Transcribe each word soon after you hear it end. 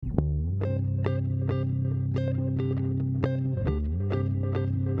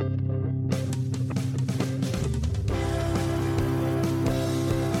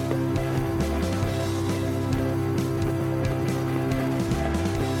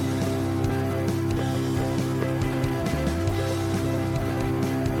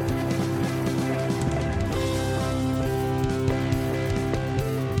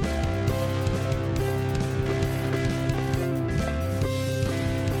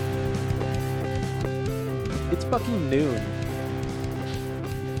It's fucking noon.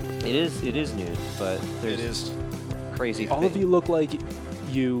 It is noon, but there's It is. crazy All thing. of you look like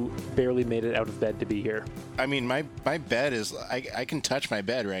you barely made it out of bed to be here. I mean, my bed is. I can touch my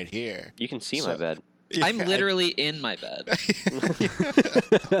bed right here. You can see So- my bed. I'm literally in my bed.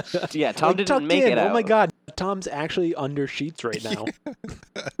 Yeah, Tom Like, didn't tucked make in. it out. Oh my god, Tom's actually under sheets right now.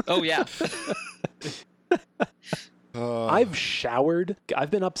 Oh yeah. I've showered. I've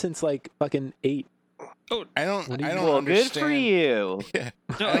been up since like fucking 8. I don't. What do I you- don't Well, understand. good for you. Yeah,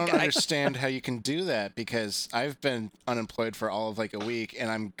 No, I don't like, understand how you can do that because I've been unemployed for all of like a week and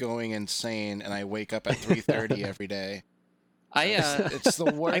I'm going insane and I wake up at 3:30 every day. It's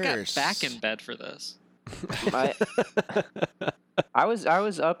the worst. I got back in bed for this. I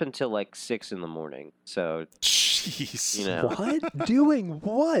was up until like 6 in the morning. So, Jeez. you know. What? Doing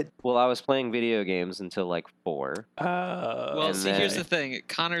what? Well, I was playing video games until like 4. Well, And see, here's then- the thing.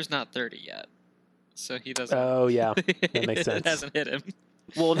 Connor's not 30 yet, so he doesn't. Oh yeah, that makes It sense. hasn't hit him.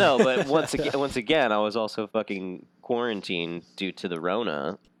 Well, no, but once again, I was also fucking quarantined due to the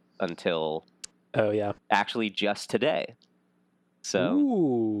Rona until Oh yeah. actually just today. So,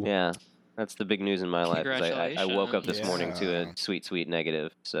 Ooh. yeah, that's the big news in my life. 'Cause I woke up this morning to Yeah. a sweet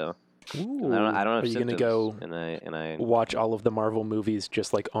negative. So Ooh. I don't have Are you symptoms. gonna go And I watch all of the Marvel movies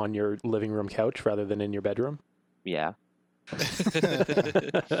just like on your living room couch rather than in your bedroom? yeah.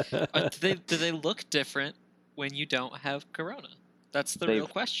 Do they look different when you don't have Corona? That's the They- real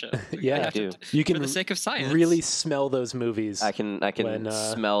question. Yeah, You have they to- do. You For can the sake of science. really smell those movies. I can When,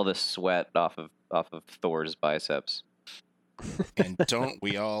 smell the sweat off of Thor's biceps. And don't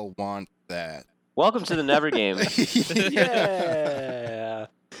we all want that? Welcome to the Never Game. Yeah.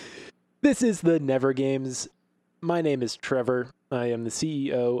 This is the Never Games. My name is Trevor. I am the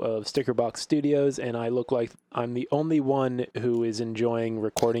CEO of Stickerbox Studios, and I look like I'm the only one who is enjoying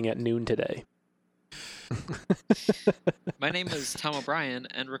recording at noon today. My name is Tom O'Brien,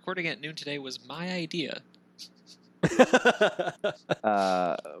 and recording at noon today was my idea.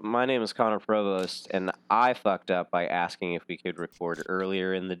 My name is Connor Provost, and I fucked up by asking if we could record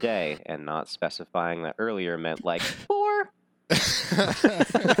earlier in the day and not specifying that earlier meant like 4.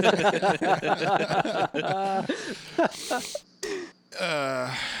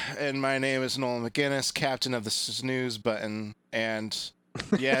 And my name is Nolan McGinnis, captain of the snooze button. And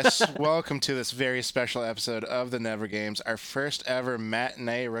yes, welcome to this very special episode of the Never Games, our first ever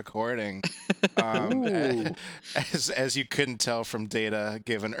matinee recording. Ooh. As you couldn't tell from data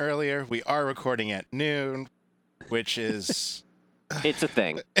given earlier, we are recording at noon, which is It's a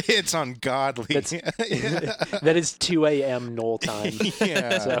thing. it's ungodly. That's- That is 2 a.m. Knoll time.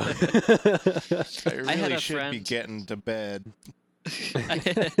 Yeah, So. I I had really a should be friend- getting to bed.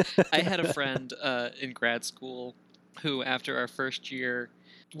 I had a friend in grad school who, after our first year,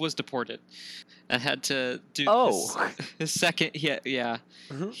 was deported and had to do his second. Yeah.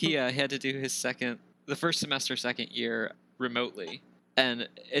 He had to do the first semester, second year remotely. And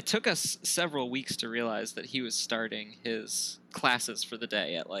it took us several weeks to realize that he was starting his classes for the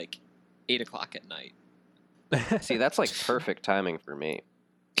day at like 8 o'clock at night. See, that's like perfect timing for me.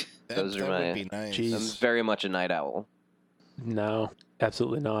 Those are that my- would be nice. Jeez. I'm very much a night owl. No,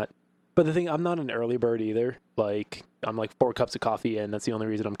 absolutely not. But the thing, I'm not an early bird either. Like, I'm like 4 cups of coffee in. That's the only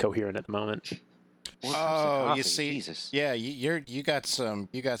reason I'm coherent at the moment. Oh, Coffee, you see, Jesus. yeah, you got some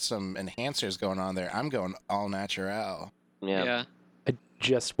enhancers going on there. I'm going all natural. Yeah. I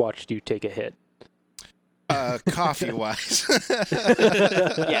just watched you take a hit. Coffee wise,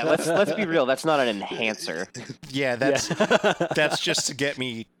 Yeah, let's be real. That's not an enhancer. yeah, that's Yeah. that's just to get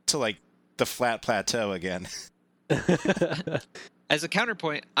me to like the flat plateau again. As a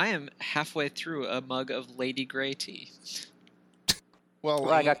counterpoint, I am halfway through a mug of Lady Grey tea. Well,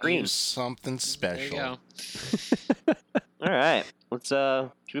 Well, I got ain't green. you something There you special. go. All right. Let's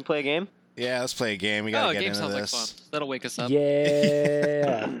should we play a game? Yeah, let's play a game. We gotta Oh, get game into sounds like this. fun. That'll wake us up.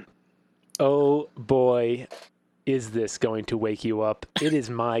 Yeah. Oh boy, is this going to wake you up? It is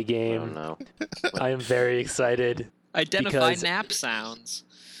my I game. don't know. I am very excited. Identify Because- nap sounds.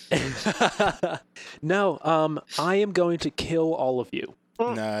 No, I am going to kill all of you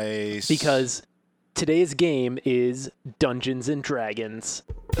Nice. because today's game is Dungeons and Dragons.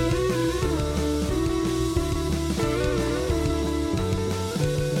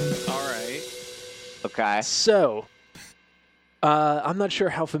 All right. Okay. So, I'm not sure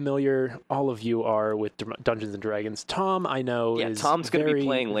how familiar all of you are with Dungeons and Dragons. Tom, I know, Yeah, is Tom's gonna be very,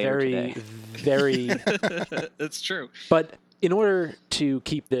 playing later very, today. very. It's true. But in order to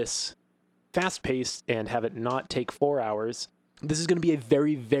keep this fast-paced and have it not take 4 hours, this is going to be a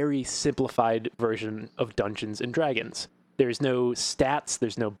very, very simplified version of Dungeons and Dragons. There's no stats,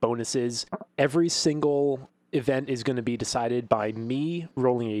 there's no bonuses. Every single event is going to be decided by me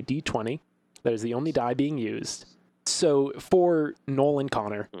rolling a d20. That is the only die being used. So for Noel and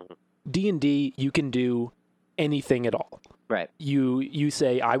Connor, D&D, you can do anything at all. Right. You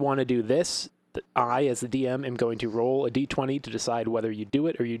say, I want to do this. I, as the DM, am going to roll a d20 to decide whether you do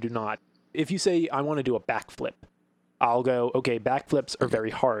it or you do not. If you say, I want to do a backflip, I'll go, okay, backflips are very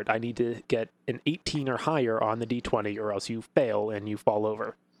hard. I need to get an 18 or higher on the d20 or else you fail and you fall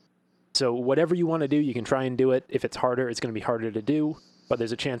over. So whatever you want to do, you can try and do it. If it's harder, it's going to be harder to do, but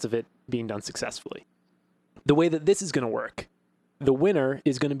there's a chance of it being done successfully. The way that this is going to work, the winner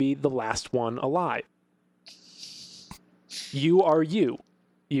is going to be the last one alive. You are you.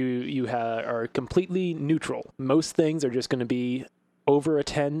 You are completely neutral. Most things are just going to be over a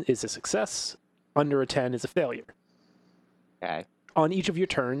 10 is a success, under a 10 is a failure. Okay. On each of your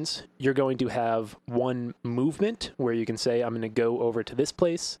turns, you're going to have one movement where you can say, I'm going to go over to this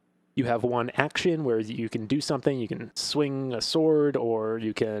place. You have one action where you can do something. You can swing a sword, or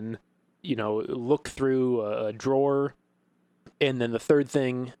you can, look through a drawer. And then the third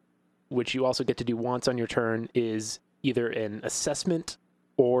thing, which you also get to do once on your turn, is either an assessment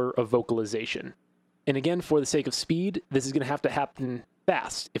or a vocalization. And again, for the sake of speed, this is going to have to happen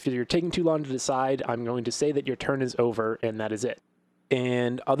fast. If you're taking too long to decide, I'm going to say that your turn is over, and that is it.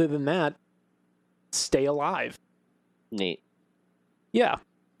 And other than that, stay alive. Neat. Yeah.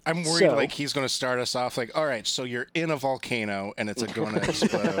 I'm worried he's going to start us off like, all right, so you're in a volcano and it's going to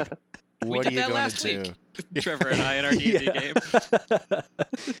explode. What are you going to do? Trevor and I in our D&D game.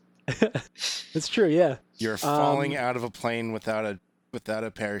 That's true, yeah. You're falling out of a plane without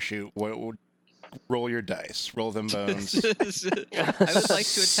a parachute. Roll your dice. Roll them bones. I would like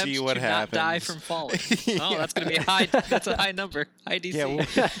to attempt to not die from falling. Oh, that's going to be that's a high number. High DC.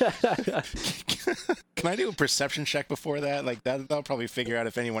 Yeah, can I do a perception check before that? Like that'll probably figure out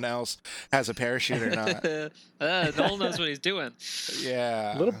if anyone else has a parachute or not. Noel knows what he's doing.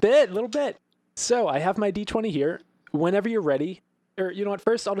 Yeah. A little bit. So I have my D20 here. Whenever you're ready, or you know what,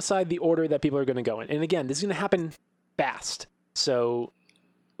 first I'll decide the order that people are going to go in. And again, this is going to happen fast. So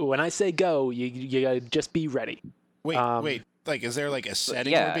when I say go, you gotta just be ready. Wait. Like, is there like a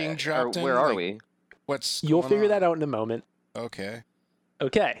setting we're being dropped in? Where are we? You'll figure that out in a moment. Okay.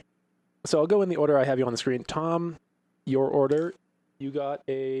 So I'll go in the order I have you on the screen. Tom, your order, you got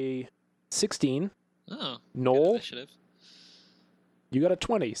a 16. Oh. Noel, you got a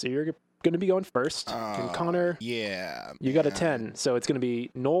 20. So you're going to be going first. Oh, and Connor, yeah, you got a 10. So it's going to be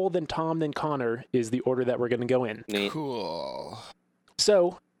Noel, then Tom, then Connor is the order that we're going to go in. Neat. Cool.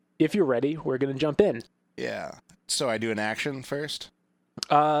 So if you're ready, we're going to jump in. Yeah. So I do an action first?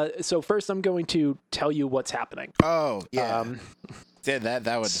 So first I'm going to tell you what's happening. Oh, yeah. That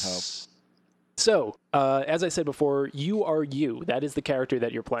would help. So, as I said before, you are you. That is the character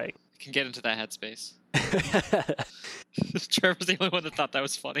that you're playing. I can get into that headspace. Trevor's the only one that thought that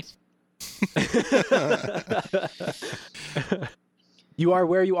was funny. You are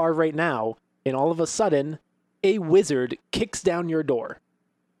where you are right now, and all of a sudden, a wizard kicks down your door.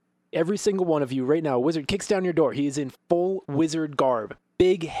 Every single one of you right now, a wizard kicks down your door. He is in full wizard garb.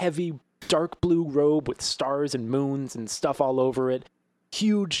 Big, heavy, dark blue robe with stars and moons and stuff all over it.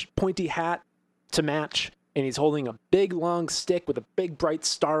 Huge, pointy hat to match. And he's holding a big, long stick with a big, bright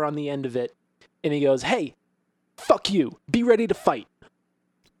star on the end of it. And he goes, hey, fuck you. Be ready to fight.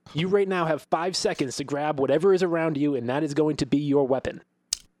 You right now have 5 seconds to grab whatever is around you, and that is going to be your weapon.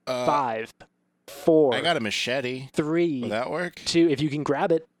 5, 4. I got a machete. 3. Will that work? 2. If you can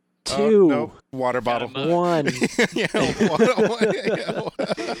grab it. 2. Nope. Water bottle. 1.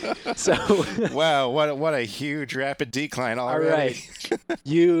 So. Wow, what a huge rapid decline already. All right.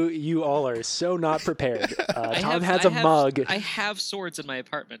 You all are so not prepared. Tom has a mug. I have swords in my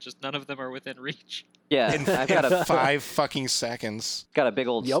apartment, just none of them are within reach. Yeah, I've got 5 fucking seconds. Got a big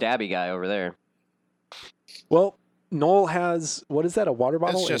old stabby guy over there. Well, Noel has, what is that, a water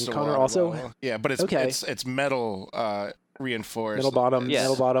bottle? It's just and a Connor water also? bottle. Yeah, but it's okay. it's metal reinforced. Metal bottom. Yeah.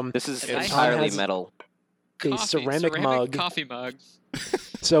 Metal bottom. This is It's entirely metal. A ceramic mug. Coffee mug.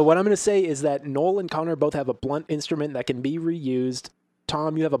 So what I'm going to say is that Noel and Connor both have a blunt instrument that can be reused.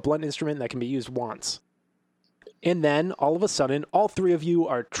 Tom, you have a blunt instrument that can be used once. And then, all of a sudden, all 3 of you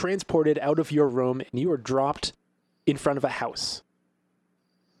are transported out of your room, and you are dropped in front of a house.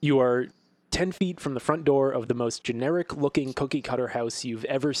 You are 10 feet from the front door of the most generic-looking cookie-cutter house you've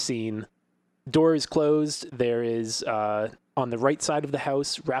ever seen. Door is closed. There is, on the right side of the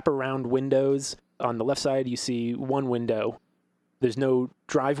house, wraparound windows. On the left side, you see one window. There's no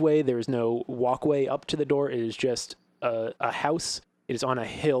driveway. There is no walkway up to the door. It is just a house. It is on a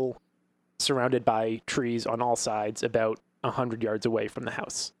hill surrounded by trees on all sides, about 100 yards away from the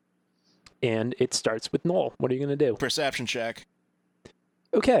house. and it starts with Noel. What are you going to do? Perception check.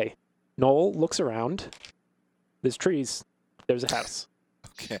 Okay. Noel looks around. There's trees. There's a house.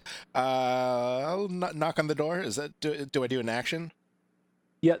 Okay. I'll knock on the door. Is that do I do an action?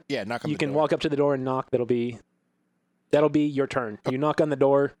 Yeah. Yeah, knock on You the can door. walk up to the door and knock. That'll be your turn. You knock on the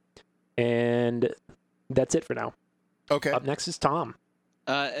door, and that's it for now. Okay. Up next is Tom.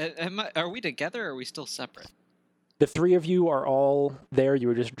 Are we together or are we still separate? The three of you are all there. You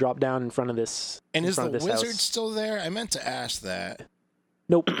were just dropped down in front of this. And in is the front of this wizard house. still there? I meant to ask that.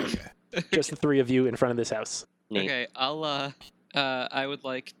 Nope. Okay. Just the three of you in front of this house. Neat. Okay, I would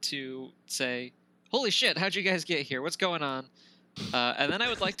like to say, holy shit, how'd you guys get here? What's going on? And then I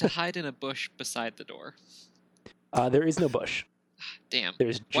would like to hide in a bush beside the door. There is no bush. Damn.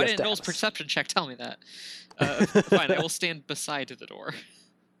 There's just Why didn't a Noel's house. perception check tell me that? Fine, I will stand beside the door.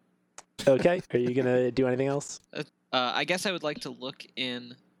 Okay. Are you gonna do anything else? I guess I would like to look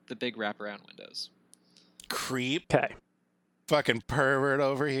in the big wraparound windows. Creep. Okay. Fucking pervert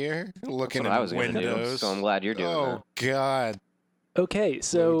over here. Looking That's what I at was gonna do, windows. so I'm glad you're doing Oh, God. Okay. Loads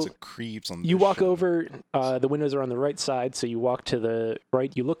So of creeps on you this walk show. over. The windows are on the right side. So you walk to the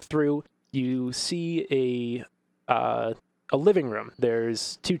right. You look through. You see a living room.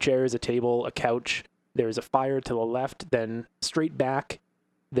 There's 2 chairs, a table, a couch. There's a fire to the left. Then straight back,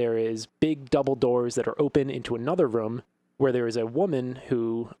 there is big double doors that are open into another room where there is a woman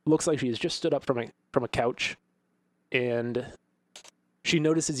who looks like she has just stood up from a couch, and she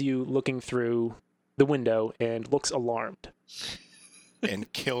notices you looking through the window and looks alarmed.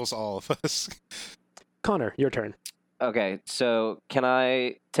 And kills all of us. Connor, your turn. Okay, so can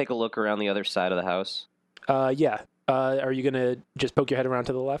I take a look around the other side of the house? Yeah. Are you gonna just poke your head around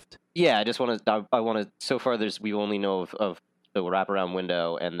to the left? Yeah, I just want to. I want to. So far, we only know of the wraparound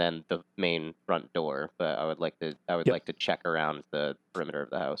window and then the main front door. But I would like to. Yep. Like to check around the perimeter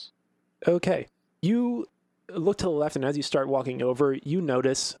of the house. Okay. You look to the left, and as you start walking over, you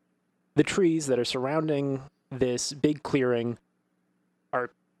notice the trees that are surrounding this big clearing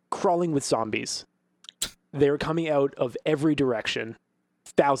are crawling with zombies. They're coming out of every direction.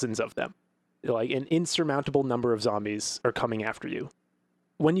 Thousands of them. Like an insurmountable number of zombies are coming after you.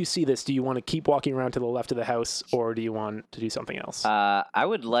 When you see this, do you want to keep walking around to the left of the house, or do you want to do something else? I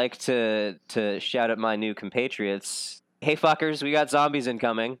would like to shout at my new compatriots. Hey fuckers, we got zombies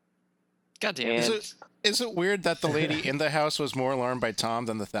incoming. God damn And- it. Is it weird that the lady in the house was more alarmed by Tom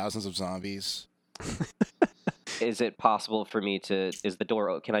than the thousands of zombies? Is it possible for me to? Is the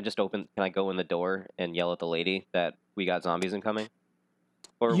door? Can I just open? Can I go in the door and yell at the lady that we got zombies incoming?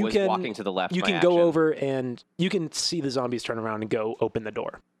 Or You was can- walking to the left? You my can action? go over and you can see the zombies turn around and go open the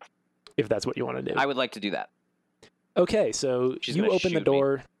door, if that's what you want to do. I would like to do that. Okay, so She's you gonna open the shoot me.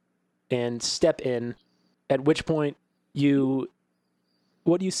 door and step in, at which point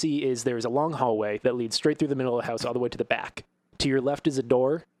what you see is there's a long hallway that leads straight through the middle of the house all the way to the back. To your left is a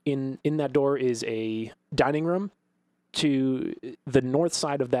door. In that door is a dining room. To the north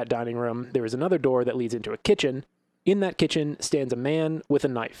side of that dining room, there is another door that leads into a kitchen. In that kitchen stands a man with a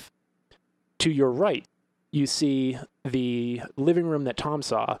knife. To your right, you see the living room that Tom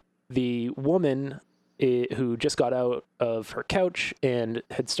saw. The woman who just got out of her couch and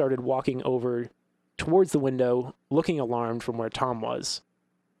had started walking over towards the window, looking alarmed from where Tom was.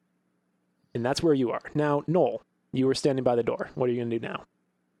 And that's where you are. Now, Noel, you were standing by the door. What are you going to do now?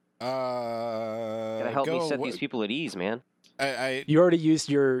 Gotta help me set these people at ease, man. I You already used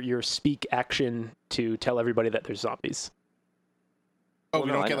your speak action to tell everybody that there's zombies. we no,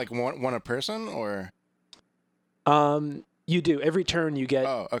 don't I get know. like one a person or You do. Every turn you get,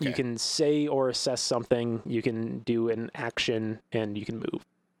 Oh, okay. you can say or assess something, you can do an action, and you can move.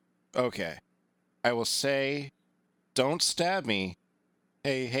 okay. I will say, don't stab me.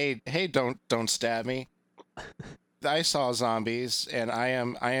 Hey, don't stab me. I saw zombies, and I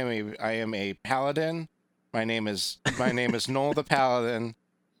am a paladin. My name is Noel the Paladin.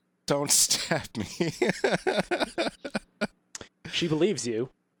 Don't stab me. She believes you.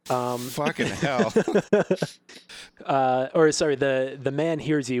 Fucking hell. Or sorry, the man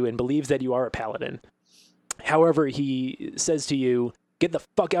hears you and believes that you are a paladin. However, he says to you, "Get the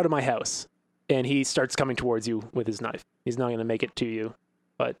fuck out of my house," and he starts coming towards you with his knife. He's not going to make it to you,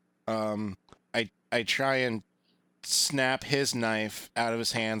 but I try and snap his knife out of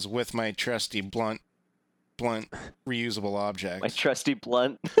his hands with my trusty blunt reusable object. My trusty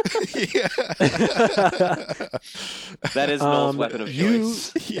blunt. Yeah. That is Noel's weapon of you-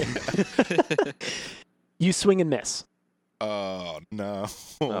 choice. Yeah. you swing and miss. Oh no.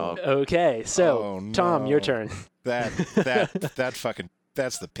 Oh, Okay, so Oh, Tom, your no. turn. That fucking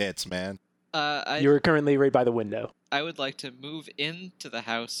that's the pits, man. You're currently right by the window. I would like to move into the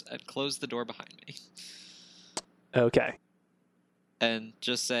house and close the door behind me. Okay. And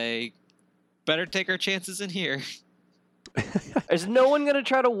just say, better take our chances in here. Is no one gonna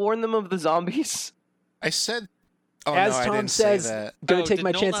try to warn them of the zombies? I said. Oh, As no, I Tom didn't says, say that. gonna take did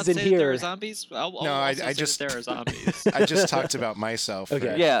my Noel chances not in say that there here. are zombies? I'll No, I also say just that there are zombies. I just talked about myself.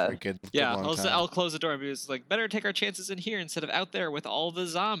 Okay. For, Yeah. For a good Yeah, long time. I'll close the door and be just like, better take our chances in here instead of out there with all the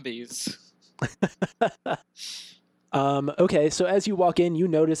zombies. Okay, so as you walk in, you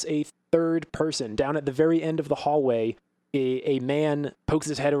notice a third person down at the very end of the hallway. A man pokes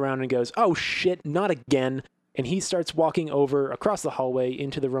his head around and goes, "Oh shit, not again!" And he starts walking over across the hallway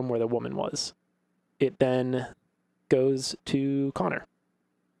into the room where the woman was. It then goes to Connor.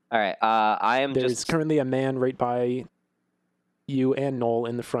 All right. I am There's just. currently a man right by you and Noel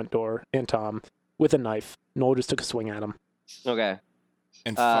in the front door, and Tom, with a knife. Noel just took a swing at him. Okay.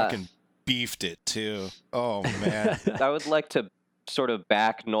 And fucking beefed it too. Oh man. I would like to sort of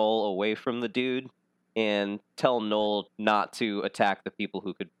back Noel away from the dude and tell Noel not to attack the people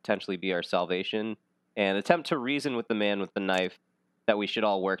who could potentially be our salvation, and attempt to reason with the man with the knife that we should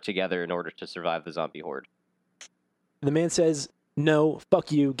all work together in order to survive the zombie horde. The man says, "No, fuck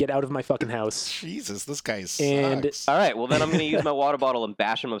you, get out of my fucking house." Jesus, this guy sucks. And- All right, well then I'm going to use my water bottle and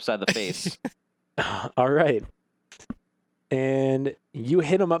bash him upside the face. All right. And you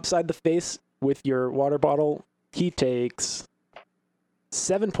hit him upside the face with your water bottle. He takes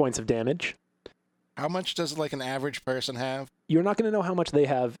 7 points of damage. How much does like an average person have? You're not going to know how much they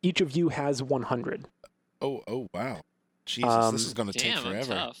have. Each of you has 100. Oh wow. Jesus, this is going to take Damn, I'm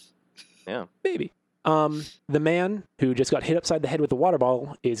forever. tough. Maybe. The man who just got hit upside the head with the water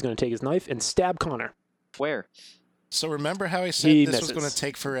bottle is going to take his knife and stab Connor Where? So remember how I said He this was misses going to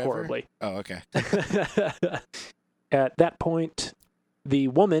take forever? horribly. Oh, okay. At that point, the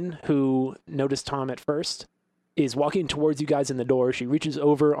woman who noticed Tom at first is walking towards you guys in the door. She reaches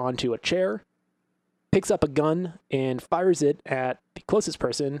over onto a chair, picks up a gun, and fires it at the closest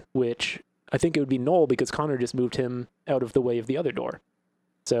person, which I think it would be Noel because Connor just moved him out of the way of the other door.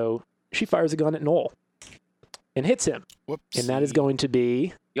 So she fires a gun at Noel and hits him. Whoops. And that is going to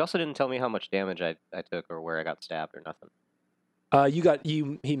be... You also didn't tell me how much damage I took or where I got stabbed or nothing.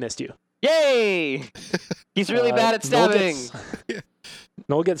 he missed you. Yay! He's really bad at stabbing.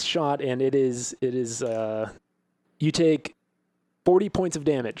 Noel gets shot, and it is you take 40 points of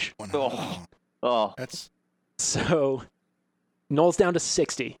damage. Oh, Oh, that's So Noel's down to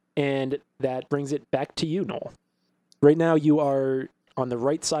 60, and that brings it back to you, Noel. Right now, you are on the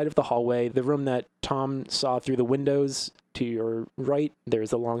right side of the hallway, the room that Tom saw through the windows. To your right,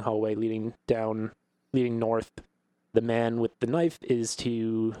 there's a long hallway leading north. The man with the knife is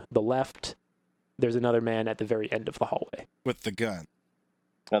to the left. There's another man at the very end of the hallway. with the gun.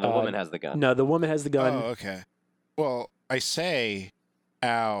 no, the woman has the gun. No, the woman has the gun. Oh, okay. Well, I say,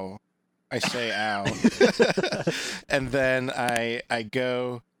 ow. And then I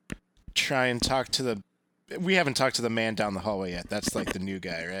go try and talk to the... We haven't talked to the man down the hallway yet. That's like the new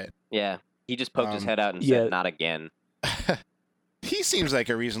guy, right? Yeah, he just poked his head out and yeah. said, "Not again." He seems like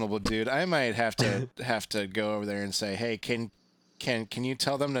a reasonable dude. I might have to go over there and say, "Hey, can you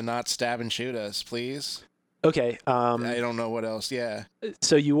tell them to not stab and shoot us, please?" Okay. I don't know what else. Yeah,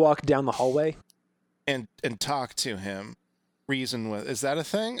 So you walk down the hallway. and talk to him. Reason with, is that a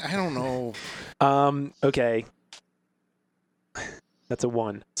thing? I don't know. Okay. That's a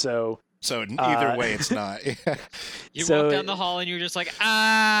 1. So So either way, it's not. You So- walk down the hall and you're just like,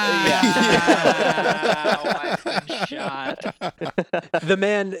 I've been shot.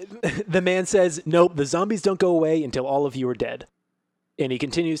 the man says, "Nope, the zombies don't go away until all of you are dead." And he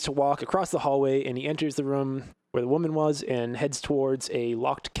continues to walk across the hallway, and he enters the room where the woman was and heads towards a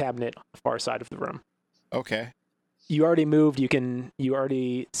locked cabinet on the far side of the room. Okay. You already moved. You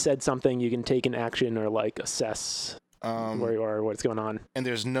already said something. You can take an action or like assess where you are, what's going on. And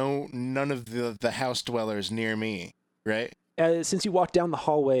there's none of the house dwellers near me, right? Since you walked down the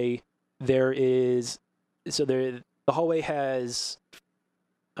hallway, the hallway has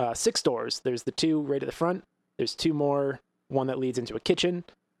 6 doors. There's the 2 right at the front. There's 2 more. One that leads into a kitchen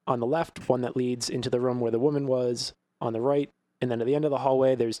on the left. One that leads into the room where the woman was on the right. And then at the end of the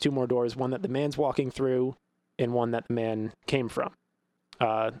hallway, there's 2 more doors. One that the man's walking through, and one that the man came from.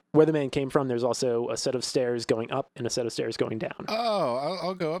 Where the man came from, there's also a set of stairs going up and a set of stairs going down. Oh,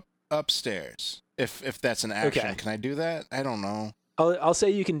 I'll go upstairs if that's an action. Okay. Can I do that? I don't know. I'll say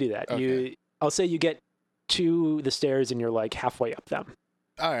you can do that. Okay. I'll say you get to the stairs and you're like halfway up them.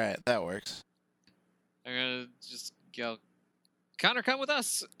 All right, that works. I'm gonna just go, Connor, come with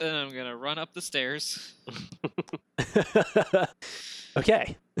us, and I'm gonna run up the stairs.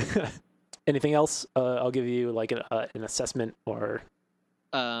 Okay. Anything else? I'll give you like an assessment or.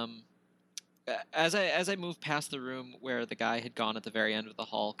 As I move past the room where the guy had gone at the very end of the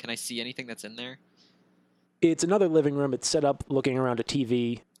hall, can I see anything that's in there? It's another living room. It's set up looking around a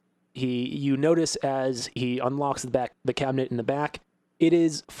TV. You notice as he unlocks the cabinet in the back, it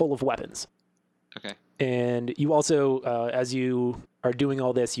is full of weapons. Okay. And you also, as you are doing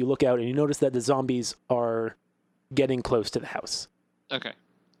all this, you look out and you notice that the zombies are getting close to the house. Okay.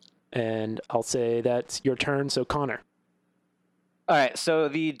 And I'll say that's your turn, so Connor. All right, so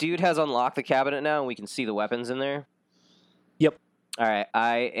the dude has unlocked the cabinet now, and we can see the weapons in there? Yep. All right,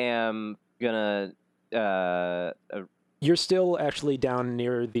 I am gonna... You're still actually down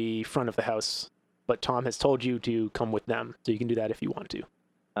near the front of the house, but Tom has told you to come with them, so you can do that if you want to.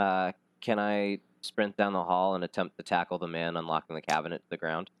 Can I sprint down the hall and attempt to tackle the man unlocking the cabinet to the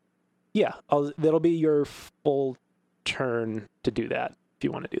ground? Yeah, that'll be your full turn to do that, if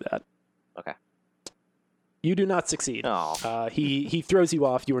you want to do that. Okay. You do not succeed. Oh. He throws you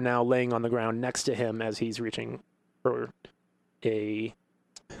off. You are now laying on the ground next to him as he's reaching for a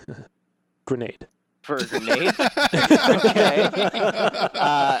grenade. For a grenade? Okay.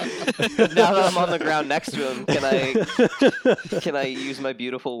 Now that I'm on the ground next to him, can I use my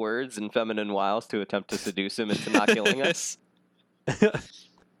beautiful words and feminine wiles to attempt to seduce him into not killing us?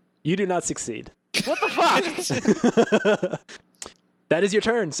 You do not succeed. What the fuck? That is your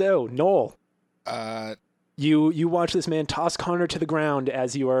turn. So, Noel. You watch this man toss Connor to the ground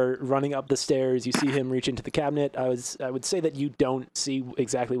as you are running up the stairs. You see him reach into the cabinet. I would say that you don't see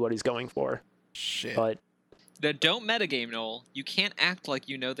exactly what he's going for. Shit. But Now, don't metagame, Noel. You can't act like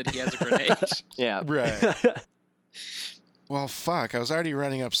you know that he has a grenade. Yeah. Right. Well, fuck. I was already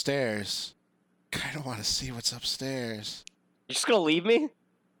running upstairs. Kind of want to see what's upstairs. You're just gonna leave me?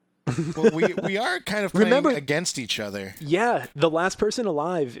 Well, we are kind of playing against each other. Yeah, the last person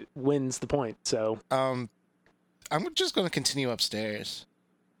alive wins the point. So, I'm just going to continue upstairs.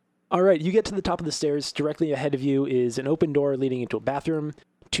 all right, you get to the top of the stairs. Directly ahead of you is an open door leading into a bathroom.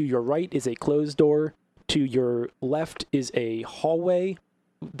 To your right is a closed door. To your left is a hallway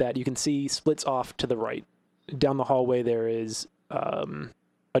that you can see splits off to the right. Down the hallway there is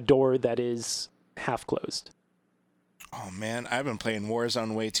a door that is half closed. Oh, man. I've been playing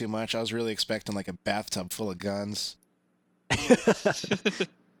Warzone way too much. I was really expecting like a bathtub full of guns.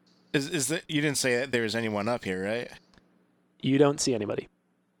 Is that you didn't say that there was anyone up here, right? You don't see anybody.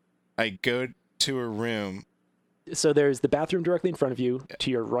 I go to a room. So there's the bathroom directly in front of you.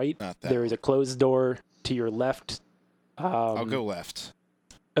 To your right, Not that there is a closed door. To your left, I'll go left.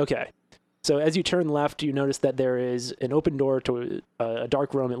 Okay. So as you turn left, you notice that there is an open door to a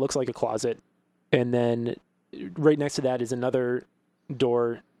dark room. It looks like a closet. And then right next to that is another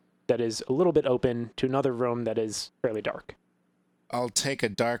door that is a little bit open to another room that is fairly dark. I'll take a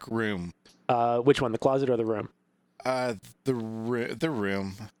dark room. Which one, the closet or the room? The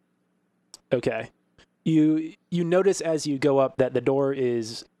room. Okay. You notice as you go up that the door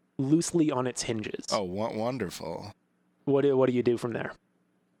is loosely on its hinges. Oh, wonderful. What do you do from there?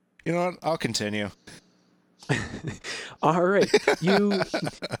 You know what? I'll continue. All right. You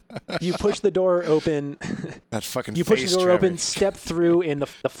push the door open. That fucking You push face, the door Trevor. open, step through, and the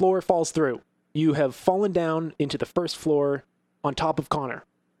floor falls through. You have fallen down into the first floor on top of Connor.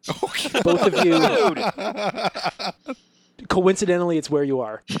 Okay. Both of you. Coincidentally, it's where you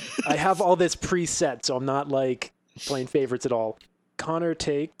are. I have all this preset, so I'm not like playing favorites at all. Connor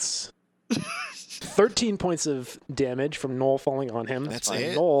takes 13 points of damage from Noel falling on him. That's and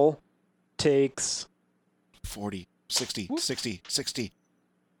it? Noel takes 40, 60, 60, 60.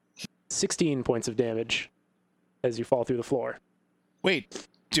 16 points of damage as you fall through the floor. Wait,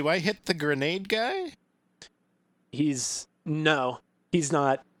 do I hit the grenade guy? He's not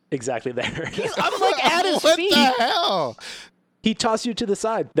exactly there. I'm like at his What feet. the hell? He tossed you to the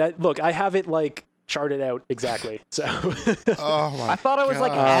side. Look, I have it like charted out exactly. So Oh my I thought I was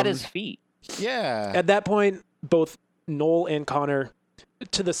like God. at his feet. Yeah. at that point, both Noel and Connor,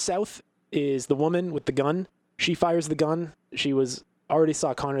 to the south is the woman with the gun. She fires the gun. She already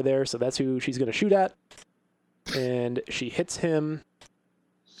saw Connor there, so that's who she's going to shoot at. And she hits him.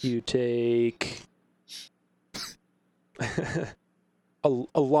 You take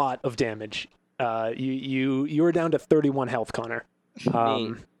a lot of damage. You are down to 31 health, Connor.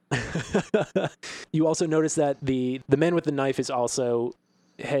 You also notice that the man with the knife is also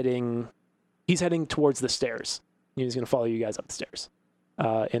heading towards the stairs. He's going to follow you guys up the stairs.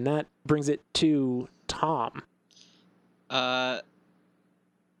 And that brings it to Tom.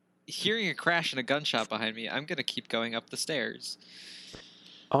 Hearing a crash and a gunshot behind me, I'm going to keep going up the stairs.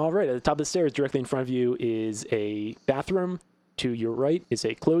 All right, at the top of the stairs, directly in front of you is a bathroom. To your right is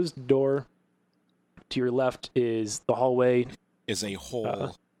a closed door. to your left is the hallway. Is a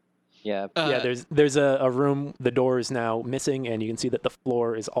hole. Yeah. There's a room. The door is now missing, and you can see that the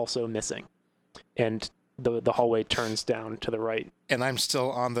floor is also missing, and the hallway turns down to the right. And I'm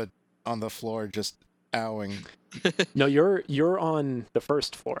still on the floor, just owing. No, you're on the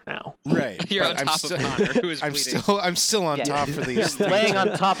first floor now. Right. You're but on top of Connor, who is bleeding. I'm still on top for these. You're things. laying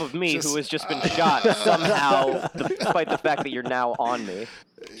on top of me, who has just been shot somehow, despite the fact that you're now on me.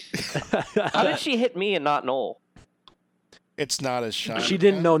 How did she hit me and not Noel? It's not a shot. She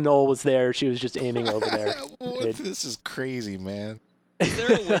didn't know Noel was there. She was just aiming over there. This is crazy, man. Is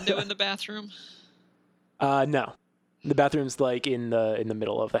there a window in the bathroom? No, the bathroom's like in the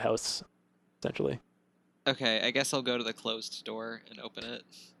middle of the house, essentially. Okay, I guess I'll go to the closed door and open it.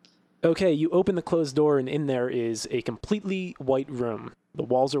 Okay, you open the closed door, and in there is a completely white room. The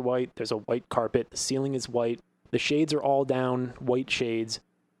walls are white. There's a white carpet. The ceiling is white. The shades are all down, white shades.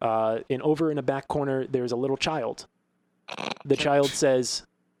 And over in a back corner, there's a little child. The child says,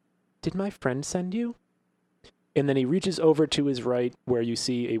 "Did my friend send you?" And then he reaches over to his right, where you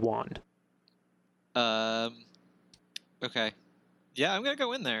see a wand. Okay. Yeah, I'm gonna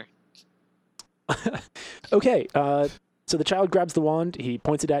go in there. Okay, so the child grabs the wand, he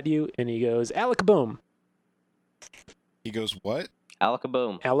points it at you, and he goes, "Alakaboom." He goes, what?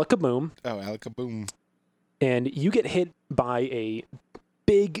 Alakaboom. Alakaboom. Oh, alakaboom. And you get hit by a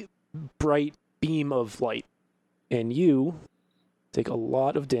big, bright beam of light. And you take a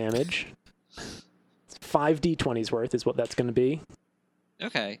lot of damage. 5 d20s worth is what that's going to be.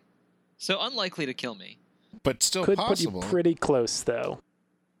 Okay. So unlikely to kill me. But still Could possible. put you pretty close, though.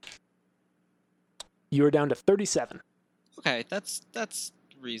 You are down to 37. Okay, that's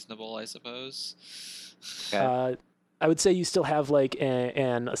reasonable, I suppose. Okay. I would say you still have like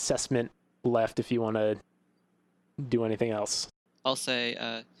an assessment left if you want to do anything else. I'll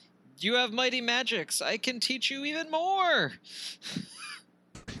say, you have mighty magics. I can teach you even more.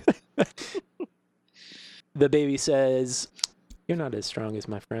 The baby says, "You're not as strong as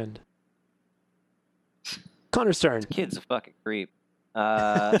my friend." Connor's turn. Kid's a fucking creep.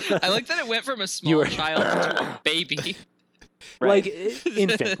 I like that it went from a small child to a baby. Like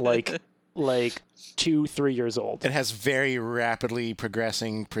infant, like 2-3 years old. It has very rapidly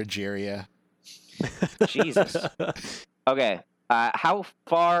progressing progeria. Jesus. Okay. How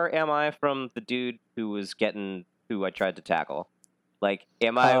far am I from the dude who I tried to tackle? Like,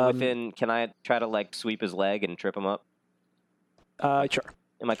 am I within? Can I try to like sweep his leg and trip him up? Sure.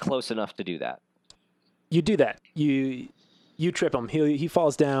 Am I close enough to do that? You do that. You trip him. He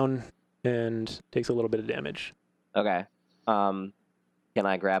falls down and takes a little bit of damage. Okay. Can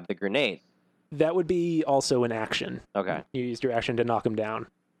I grab the grenade? That would be also an action. Okay. You used your action to knock him down.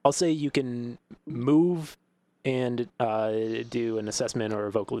 I'll say you can move and do an assessment or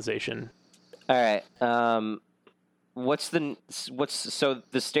a vocalization. All right. So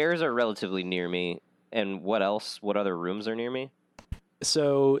the stairs are relatively near me, and what else? What other rooms are near me?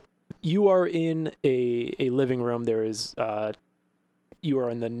 So you are in a living room. There is you are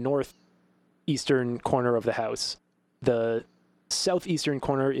in the northeastern corner of the house. The southeastern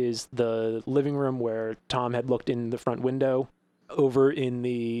corner is the living room where Tom had looked in the front window. Over in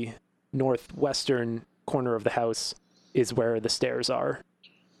the northwestern corner of the house is where the stairs are,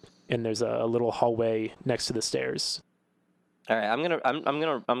 and there's a little hallway next to the stairs. All right, I'm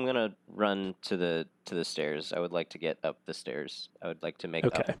gonna run to the stairs. I would like to get up the stairs. I would like to make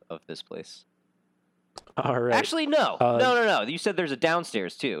up of this place. All right. Actually, no. No. You said there's a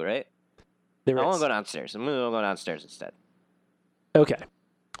downstairs too, right? I want to go downstairs. I'm gonna go downstairs instead. Okay.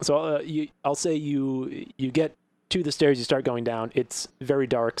 So I'll say you get to the stairs. You start going down. It's very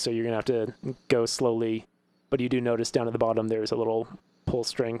dark, so you're gonna have to go slowly. But you do notice down at the bottom there's a little pull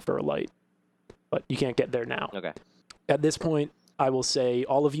string for a light. But you can't get there now. Okay. At this point, I will say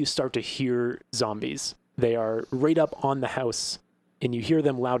all of you start to hear zombies. They are right up on the house, and you hear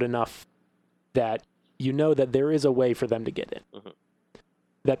them loud enough that you know that there is a way for them to get in. Mm-hmm.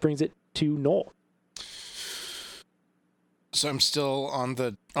 That brings it to Noel. So I'm still on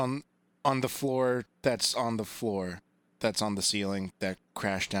the floor that's on the floor. That's on the ceiling that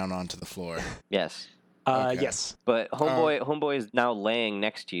crashed down onto the floor. Yes. Okay. Yes. But homeboy is now laying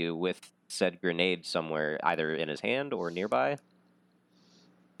next to you with said grenade somewhere, either in his hand or nearby.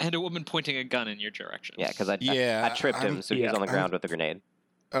 And a woman pointing a gun in your direction. Yeah, because I tripped him, so he's on the ground with the grenade.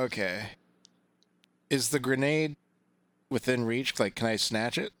 Okay. Is the grenade within reach? Like, can I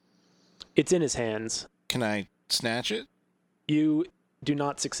snatch it? It's in his hands. Can I snatch it? You do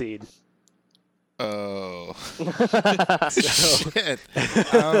not succeed. Oh. So- Shit.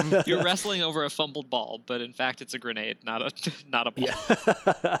 You're wrestling over a fumbled ball, but in fact it's a grenade, not a ball.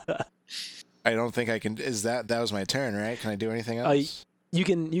 Yeah. I don't think I can. That was my turn, right? Can I do anything else? You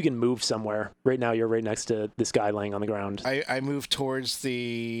can move somewhere. Right now, you're right next to this guy laying on the ground. I move towards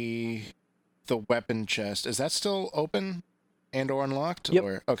the weapon chest. Is that still open and or unlocked? Yep.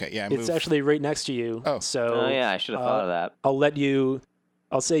 Or okay, yeah. It's actually right next to you. Oh. So yeah, I should have thought of that.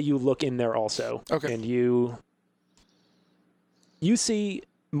 I'll say you look in there also. Okay. And you see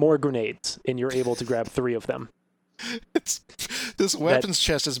more grenades, and you're able to grab 3 of them. This weapons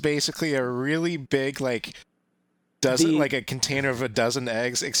chest is basically a really big, like a container of a dozen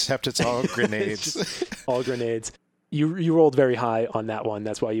eggs, except it's all grenades. It's all grenades. You rolled very high on that one.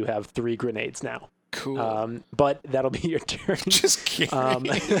 That's why you have 3 grenades now. Cool. But that'll be your turn. Just kidding.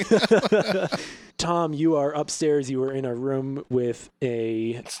 Tom, you are upstairs. You are in a room with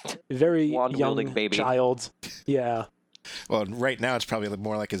a very young baby child. Yeah. Well, right now it's probably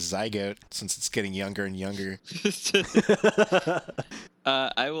more like a zygote since it's getting younger and younger.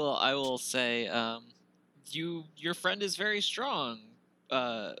 I will say, your friend is very strong.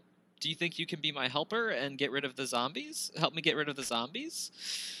 Do you think you can be my helper and get rid of the zombies? Help me get rid of the zombies?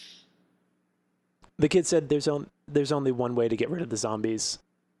 The kid said there's only one way to get rid of the zombies,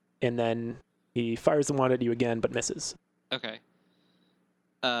 and then he fires the one at you again, but misses. Okay.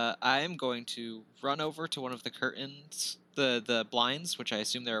 I am going to run over to one of the curtains, the blinds, which I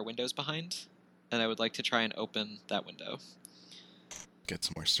assume there are windows behind, and I would like to try and open that window. Get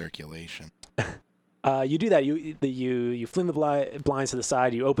some more circulation. You do that. You fling the blinds to the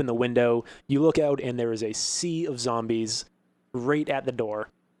side. You open the window. You look out, and there is a sea of zombies right at the door,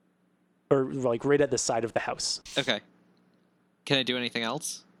 or like right at the side of the house. Okay. Can I do anything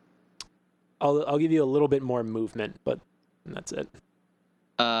else? I'll give you a little bit more movement, but that's it.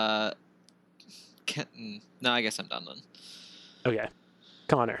 No, I guess I'm done then. Okay,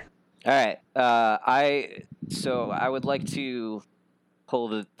 Connor. All right. I would like to pull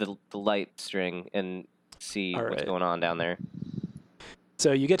the light string and see what's going on down there.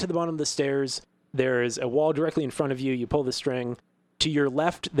 So you get to the bottom of the stairs. There is a wall directly in front of you. You pull the string. To your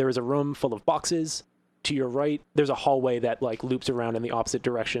left, there is a room full of boxes. To your right, there's a hallway that like loops around in the opposite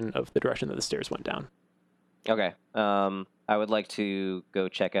direction of the direction that the stairs went down. Okay. I would like to go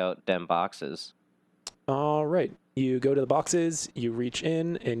check out them boxes. All right. You go to the boxes, you reach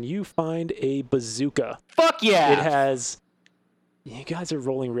in, and you find a bazooka. Fuck yeah! It has... You guys are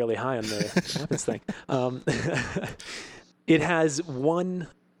rolling really high on the weapons thing. It has 1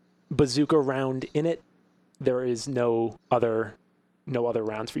 bazooka round in it. There is no other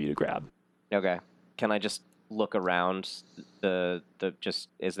rounds for you to grab. Okay. Can I just look around is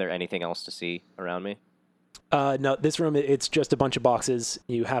there anything else to see around me? No, this room, it's just a bunch of boxes.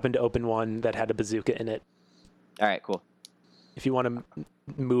 You happen to open one that had a bazooka in it. All right, cool. If you want to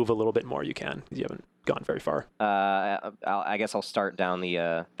move a little bit more, you can. You haven't gone very far. I guess I'll start down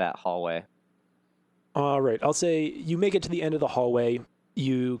that hallway. All right. I'll say you make it to the end of the hallway.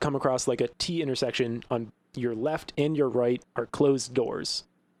 You come across like a T intersection. On your left and your right are closed doors.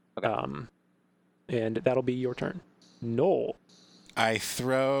 Okay. And that'll be your turn. Noel. I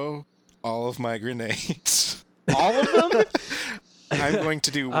throw all of my grenades. All of them? I'm going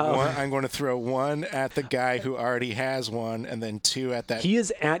to do one. I'm going to throw 1 at the guy who already has one, and then 2 at that. He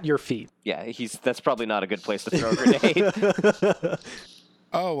is at your feet. Yeah, that's probably not a good place to throw a grenade.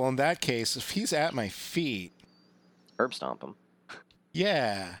 Oh, well, in that case, if he's at my feet, Herb stomp him.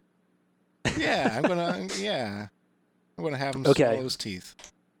 yeah, I'm gonna have him Okay. swallow his teeth.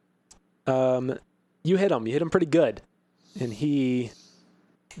 You hit him. You hit him pretty good, and he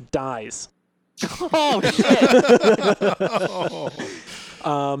dies. Oh shit!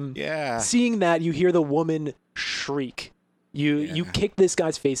 Yeah. Seeing that, you hear the woman shriek. You kick this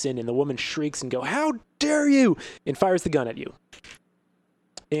guy's face in, and the woman shrieks and go, "How dare you!" and fires the gun at you,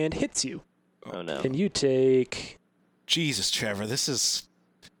 and hits you. Oh no! And you take... Jesus, Trevor, this is...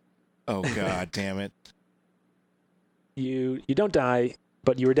 Oh, God damn it. You don't die,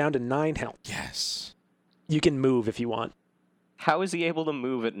 but you were down to 9 health. Yes. You can move if you want. How is he able to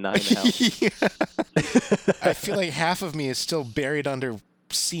move at 9 health? Yeah. I feel like half of me is still buried under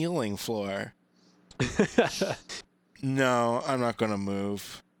ceiling floor. No, I'm not going to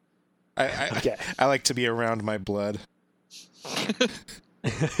move. Okay. I like to be around my blood.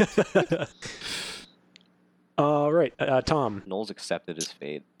 All right, Tom. Noel's accepted his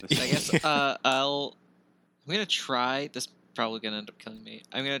fate. I guess I'm gonna try. This is probably gonna end up killing me.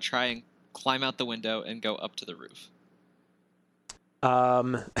 I'm gonna try and climb out the window and go up to the roof.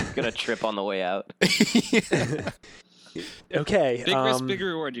 Gonna trip on the way out. Okay. Big risk, big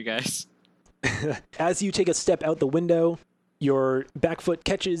reward, you guys. As you take a step out the window, your back foot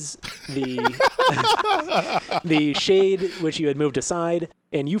catches the the shade which you had moved aside,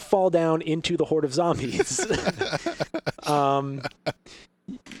 and you fall down into the horde of zombies.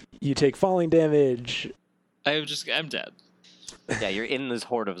 You take falling damage. I'm dead. Yeah, you're in this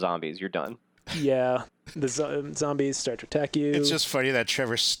horde of zombies. You're done. Yeah, the zombies start to attack you. It's just funny that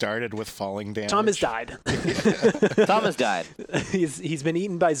Trevor started with falling damage. Tom has died. Tom has died. He's been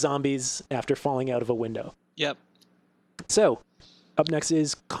eaten by zombies after falling out of a window. Yep. So, up next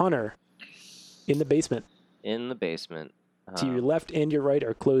is Connor in the basement. In the basement. To your left and your right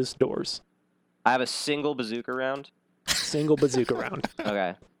are closed doors. I have a single bazooka round. Single bazooka round.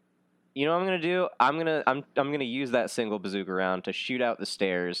 Okay. You know what I'm gonna do? I'm gonna use that single bazooka round to shoot out the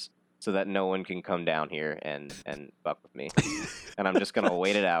stairs so that no one can come down here and fuck with me. And I'm just gonna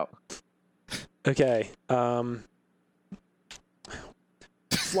wait it out. Okay.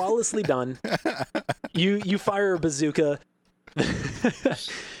 Flawlessly done. You fire a bazooka.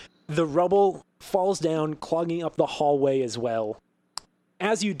 The rubble falls down, clogging up the hallway as well.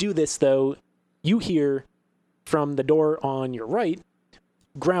 As you do this, though, you hear from the door on your right,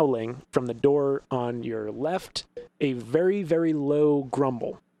 growling from the door on your left, a very, very low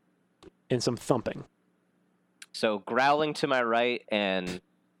grumble and some thumping. So growling to my right and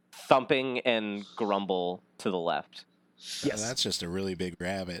thumping and grumble to the left. Yes. That's just a really big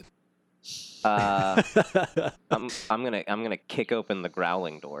rabbit. I'm gonna kick open the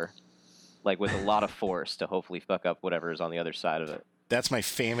growling door, like with a lot of force to hopefully fuck up whatever is on the other side of it. That's my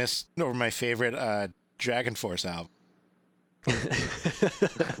favorite Dragon Force album.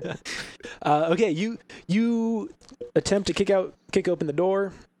 Okay, you attempt to kick open the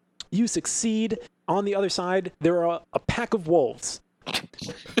door. You succeed. On the other side, there are a pack of wolves.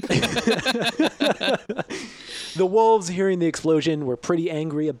 The wolves, hearing the explosion, were pretty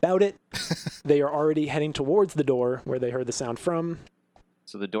angry about it. They are already heading towards the door where they heard the sound from.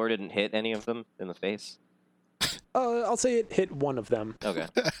 So the door didn't hit any of them in the face? I'll say it hit one of them. Okay.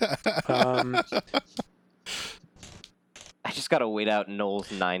 Um, I just gotta wait out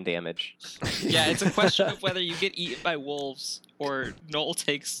Noel's 9 damage. Yeah, it's a question of whether you get eaten by wolves or Noel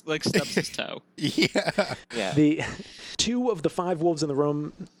stubs his toe. Yeah. Yeah. The 2 of the 5 wolves in the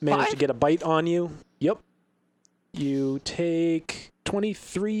room managed to get a bite on you. Yep. You take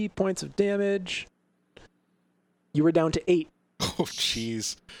 23 points of damage. You were down to 8. Oh,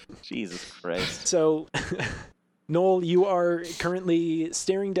 jeez. Jesus Christ. So, Noel, you are currently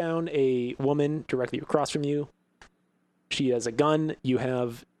staring down a woman directly across from you. She has a gun. You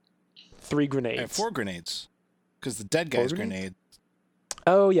have 3 grenades. I have 4 grenades. Because the dead guy's grenade.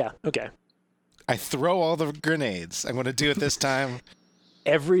 Oh, yeah. Okay. I throw all the grenades. I'm going to do it this time.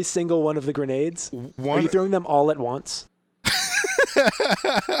 Every single one of the grenades? Are you throwing them all at once?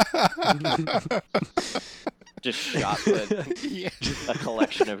 Just shot put. Yeah. A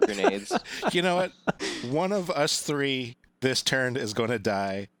collection of grenades. You know what? One of us 3 this turn is going to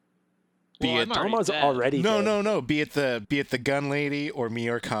die. Well, I'm Tomo's dead. already dead. No. Be it the gun lady or me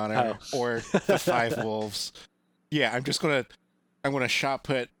or Connor or the 5 wolves. Yeah, I'm gonna shot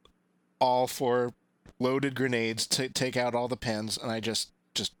put all 4 loaded grenades to take out all the pens, and I just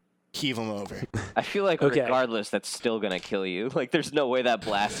heave them over. I feel like Okay. regardless, that's still gonna kill you. Like, there's no way that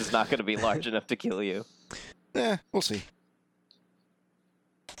blast is not gonna be large enough to kill you. We'll see.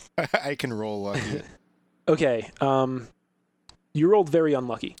 I can roll lucky. Okay. You rolled very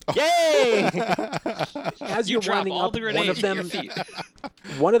unlucky. Yay! As You you're drop winding all up, the one grenades of at your them feet.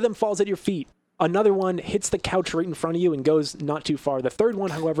 one of them falls at your feet. Another one hits the couch right in front of you and goes not too far. The third one,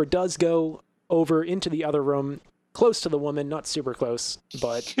 however, does go over into the other room, close to the woman, not super close,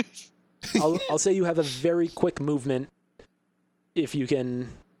 but I'll say you have a very quick movement. If you can,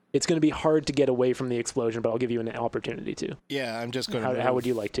 it's going to be hard to get away from the explosion, but I'll give you an opportunity to. Yeah, I'm just going to. How would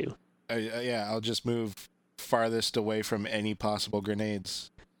you like to? Yeah, I'll just move farthest away from any possible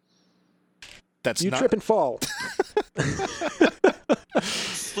grenades. That's You not... trip and fall.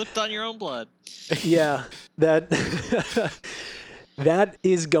 Slipped on your own blood. Yeah, that that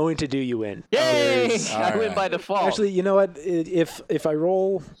is going to do you in. Yay! All I win right. by default. Actually, you know what? If I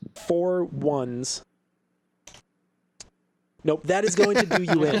roll 4 1s, nope, that is going to do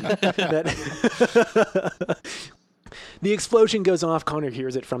you in. The explosion goes off. Connor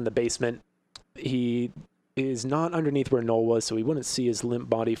hears it from the basement. He is not underneath where Noel was, so he wouldn't see his limp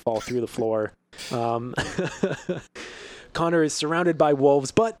body fall through the floor. Connor is surrounded by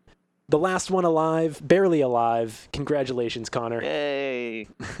wolves, but the last one alive, barely alive. Congratulations, Connor. Yay!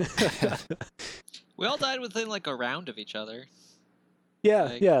 We all died within like a round of each other. Yeah,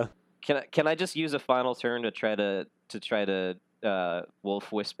 Like- yeah. Can I just use a final turn to try to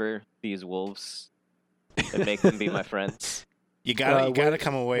wolf whisper these wolves and make them be my friends? You gotta what-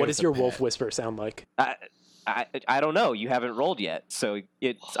 come away. What with does a your pet. wolf whisper sound like? I don't know. You haven't rolled yet, so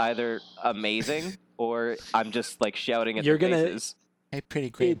it's either amazing or I'm just like shouting at You're their gonna- faces. Hey, pretty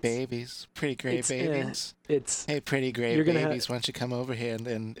great It's- babies. Pretty great it's, babies. It's Hey, pretty great You're gonna babies. Why don't you come over here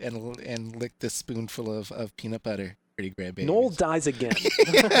and lick this spoonful of peanut butter? Pretty great babies. Noel dies again.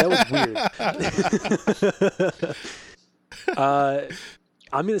 That was weird.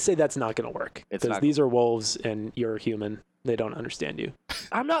 I'm gonna say that's not gonna work It's because not these are wolves and you're a human. They don't understand you.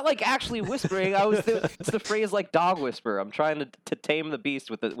 I'm not like actually whispering. It's the phrase like dog whisper. I'm trying to tame the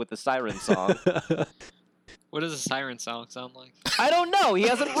beast with the siren song. What does a siren song sound like? I don't know. He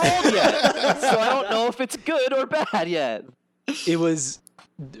hasn't rolled yet, so I don't know if it's good or bad yet. It was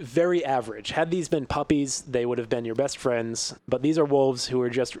very average. Had these been puppies, they would have been your best friends. But these are wolves who are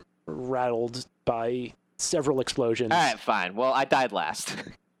just rattled by several explosions. All right, fine. Well, I died last.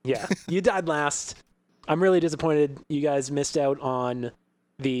 Yeah, you died last. I'm really disappointed. You guys missed out on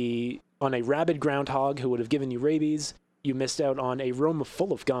a rabid groundhog who would have given you rabies. You missed out on a room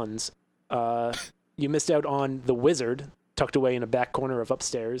full of guns. You missed out on the wizard tucked away in a back corner of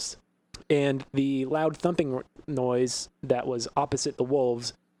upstairs. And the loud thumping noise that was opposite the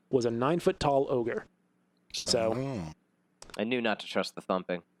wolves was a 9-foot-tall ogre. So, Oh. I knew not to trust the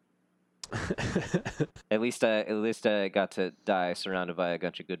thumping. At least I got to die surrounded by a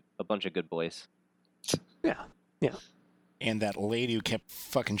bunch of good boys. yeah. And that lady who kept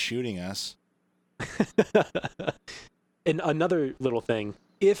fucking shooting us. And another little thing,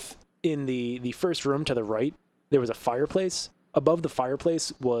 if in the first room to the right, there was a fireplace, above the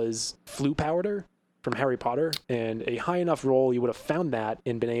fireplace was flue powder from Harry Potter, and a high enough roll, you would have found that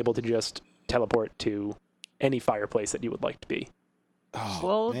and been able to just teleport to any fireplace that you would like to be. Oh,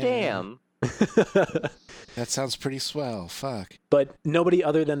 Well, man. damn. That sounds pretty swell. Fuck. But nobody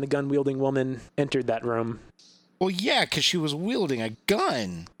other than the gun-wielding woman entered that room. Well, yeah, because she was wielding a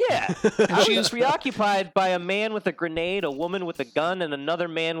gun. Yeah, I was preoccupied by a man with a grenade, a woman with a gun, and another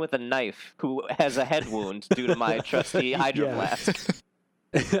man with a knife who has a head wound due to my trusty Hydro Flask.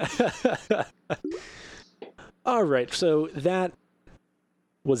 All right, so that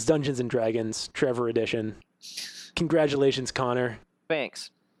was Dungeons and Dragons Trevor edition. Congratulations, Connor. Thanks.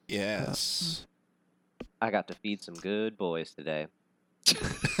 Yes. I got to feed some good boys today.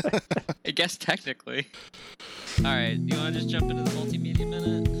 I guess technically. All right, you want to just jump into the multimedia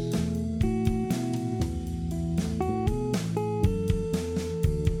minute?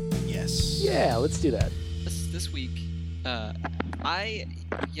 Yes. Yeah, let's do that. This week,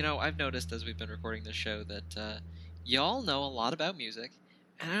 I've noticed as we've been recording this show that y'all know a lot about music,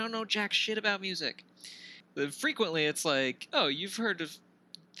 and I don't know jack shit about music. Frequently, it's like, oh, you've heard of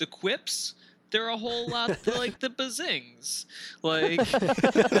the Quips? They're a whole lot like the Bazings. Like,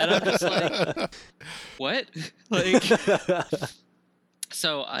 and I'm just like, what? Like,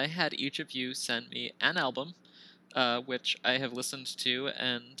 so I had each of you send me an album, which I have listened to,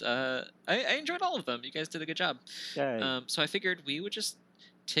 and I enjoyed all of them. You guys did a good job. So I figured we would just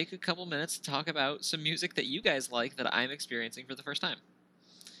take a couple minutes to talk about some music that you guys like that I'm experiencing for the first time.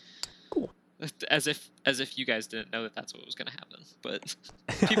 Cool. As if you guys didn't know that that's what was going to happen, but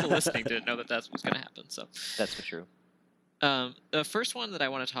people listening didn't know that that's what was going to happen. So That's for true. the first one that I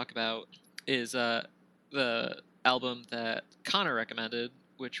want to talk about is the album that Connor recommended,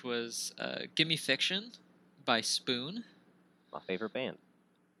 which was "Gimme Fiction" by Spoon. My favorite band.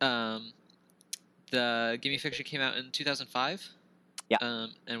 The "Gimme Fiction" came out in 2005. Yeah.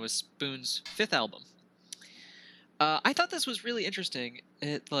 And was Spoon's fifth album. I thought this was really interesting.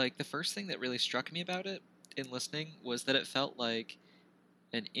 The first thing that really struck me about it in listening was that it felt like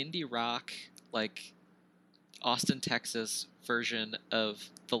an indie rock, like Austin, Texas version of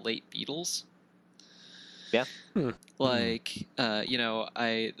the late Beatles. Yeah. Like,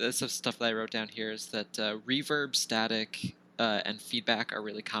 some stuff that I wrote down here is that reverb, static, and feedback are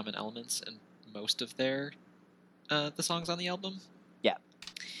really common elements in most of the songs on the album. Yeah.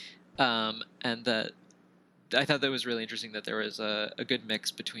 And that I thought that was really interesting that there was a good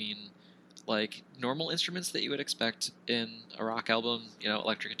mix between like normal instruments that you would expect in a rock album,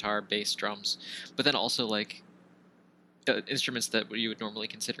 electric guitar, bass, drums, but then also like instruments that you would normally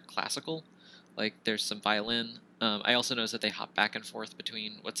consider classical. Like there's some violin. I also noticed that they hop back and forth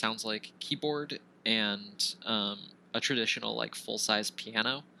between what sounds like keyboard and a traditional like full-size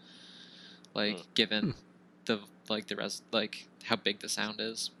piano. Like given how big the sound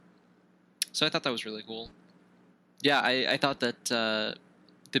is. So I thought that was really cool. Yeah, I thought that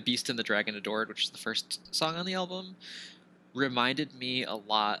The Beast and the Dragon Adored, which is the first song on the album, reminded me a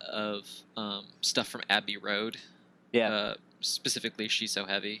lot of stuff from Abbey Road. Yeah. Specifically, She's So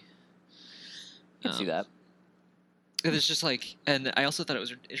Heavy. I can see that. It's just and I also thought it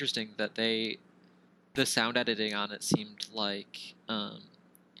was interesting that the sound editing on it seemed like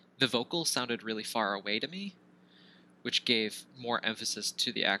the vocals sounded really far away to me, which gave more emphasis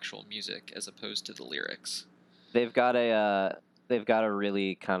to the actual music as opposed to the lyrics. They've got a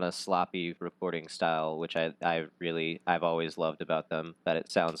really kind of sloppy recording style, which I've always loved about them. That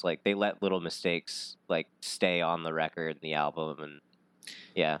it sounds like they let little mistakes like stay on the record and the album, and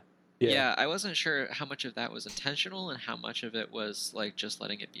Yeah, I wasn't sure how much of that was intentional and how much of it was like just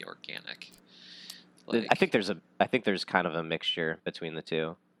letting it be organic. Like, I think there's kind of a mixture between the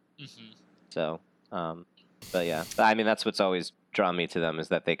two. Mm-hmm. So, but yeah, I mean that's what's always drawn me to them is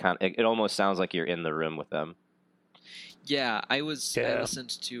that it almost sounds like you're in the room with them. Yeah, I listened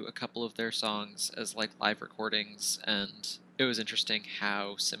to a couple of their songs as like live recordings, and it was interesting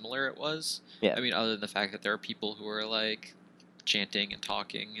how similar it was. Yeah. I mean, other than the fact that there are people who are like chanting and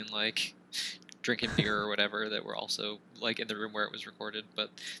talking and like drinking beer or whatever that were also like in the room where it was recorded. But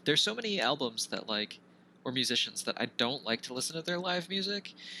there's so many albums that like, or musicians that I don't like to listen to their live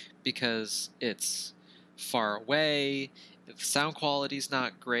music because it's far away, the sound quality's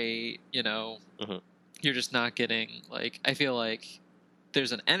not great, you know. Mm-hmm. You're just not getting like, I feel like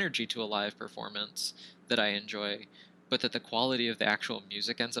there's an energy to a live performance that I enjoy, but that the quality of the actual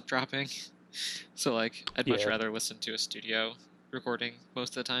music ends up dropping. So like I'd much rather listen to a studio recording most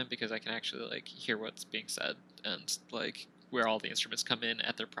of the time because I can actually like hear what's being said and like where all the instruments come in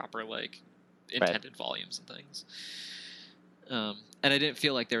at their proper like intended volumes and things. And I didn't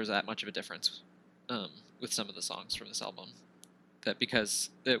feel like there was that much of a difference with some of the songs from this album, that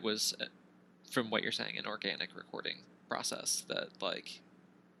because it was, from what you're saying, an organic recording process, that like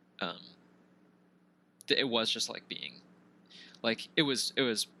it was just like being like it was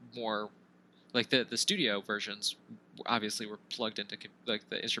more like the studio versions obviously were plugged into like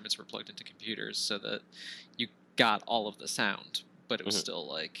the instruments were plugged into computers so that you got all of the sound, but it was still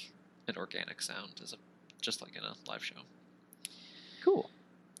like an organic sound just like in a live show. Cool.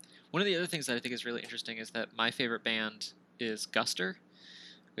 One of the other things that I think is really interesting is that my favorite band is Guster,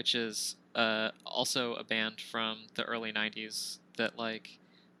 which is also a band from the early 90s that like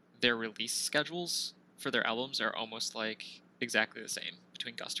their release schedules for their albums are almost like exactly the same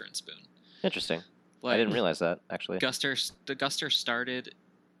between Guster and Spoon. Interesting. Like, I didn't realize that, actually. The Guster started,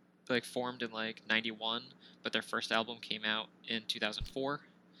 like, formed in, like, 91, but their first album came out in 2004.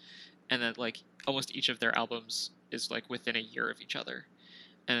 And then, like, almost each of their albums is, like, within a year of each other.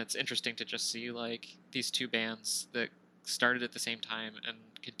 And it's interesting to just see, like, these two bands that started at the same time and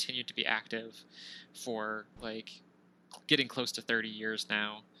continued to be active for, like, getting close to 30 years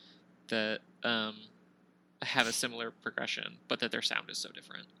now that have a similar progression, but that their sound is so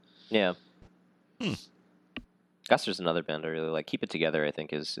different. Yeah. Guster's another band I really like. Keep It Together, I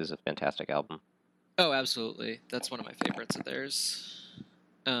think, is a fantastic album. Oh, absolutely. That's one of my favorites of theirs.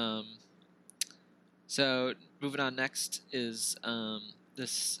 So, moving on next is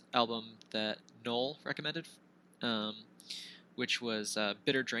this album that Noel recommended, which was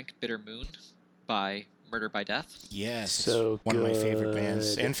Bitter Drink, Bitter Moon by Murder by Death. Yes, so one of my favorite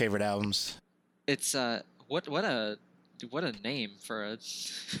bands and favorite albums. It's what a name for a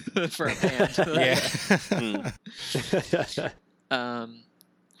for a band. Yeah.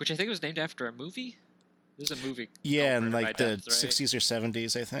 Which I think was named after a movie. There's a movie. Yeah, in Murder like by the Death, right? 60s or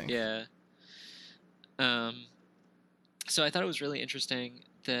 70s, I think. Yeah. So I thought it was really interesting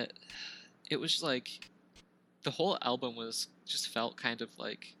that it was like the whole album was just felt kind of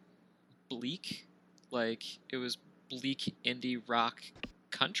like bleak, like it was bleak indie rock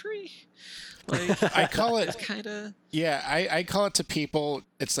country. Like I call it kind of. Yeah, I call it to people.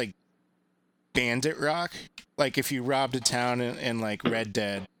 It's like bandit rock. Like if you robbed a town in like Red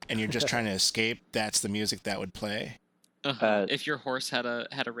Dead and you're just trying to escape, that's the music that would play. If your horse had a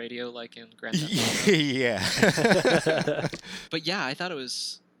radio like in Grand Theft Auto. Yeah. But yeah, I thought it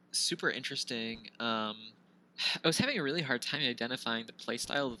was super interesting. I was having a really hard time identifying the play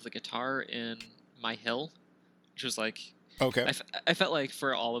style of the guitar in My Hill, which was like, Okay. I felt like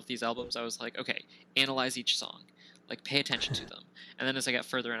for all of these albums, I was like, okay, analyze each song, like pay attention to them. And then as I got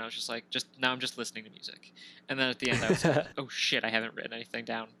further in, I was just like, now I'm just listening to music. And then at the end, I was like, oh shit, I haven't written anything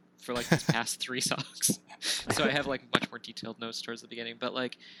down for like these past 3 songs. So I have like much more detailed notes towards the beginning. But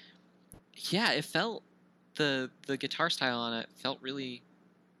like, yeah, it felt, the guitar style on it felt really,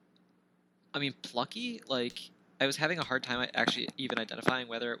 I mean, plucky. Like I was having a hard time actually even identifying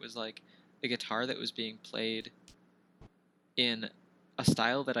whether it was like a guitar that was being played in a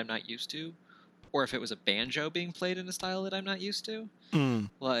style that I'm not used to, or if it was a banjo being played in a style that I'm not used to.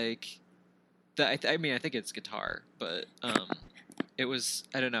 Like, I mean, I think it's guitar, but it was,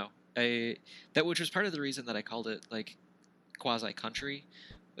 I don't know, which was part of the reason that I called it like quasi country,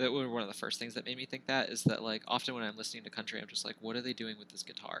 that was one of the first things that made me think that is that like often when I'm listening to country, I'm just like, what are they doing with this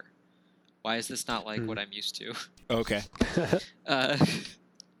guitar? Why is this not like what I'm used to? Okay.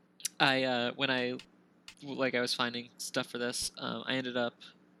 When I was finding stuff for this, I ended up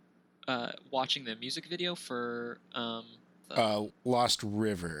watching the music video for Lost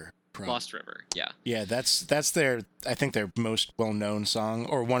River. Lost River. Yeah. Yeah, that's their, I think, their most well-known song,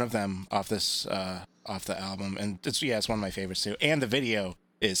 or one of them off this off the album, and it's one of my favorites too. And the video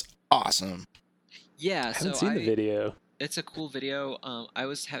is awesome. Yeah, I haven't seen the video. It's a cool video. I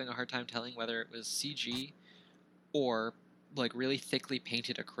was having a hard time telling whether it was CG or like really thickly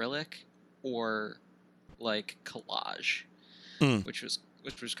painted acrylic or like collage, which was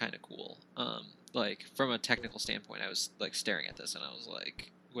kind of cool. Like from a technical standpoint, I was like staring at this and I was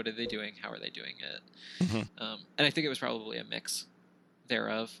like, what are they doing? How are they doing it? Mm-hmm. And I think it was probably a mix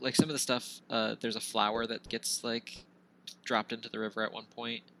thereof. Like some of the stuff, there's a flower that gets like dropped into the river at one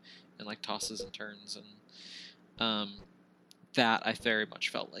point and like tosses and turns, and that I very much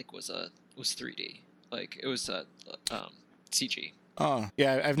felt like was 3D. Like it was CG. Oh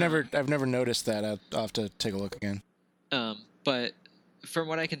yeah, I've never noticed that. I'll have to take a look again. But from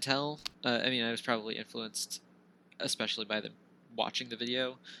what I can tell, I mean, I was probably influenced, especially by watching the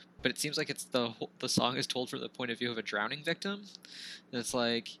video. But it seems like it's the song is told from the point of view of a drowning victim. And it's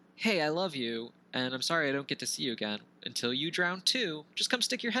like, hey, I love you, and I'm sorry I don't get to see you again until you drown too. Just come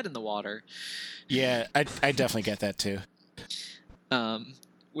stick your head in the water. Yeah, I definitely get that too.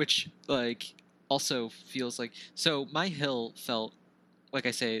 Which like also feels like, so My Hill felt, like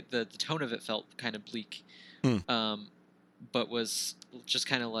I say, the tone of it felt kind of bleak, but was just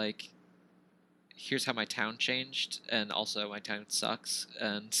kind of like, here's how my town changed, and also my town sucks,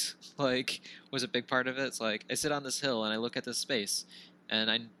 and like was a big part of it. It's like I sit on this hill and I look at this space,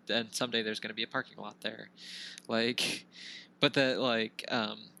 and someday there's going to be a parking lot there, like. But the like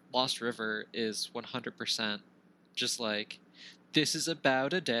Lost River is 100% just like, this is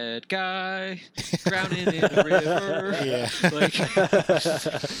about a dead guy drowning in a river. Yeah. Like,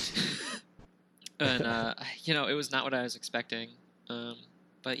 and it was not what I was expecting.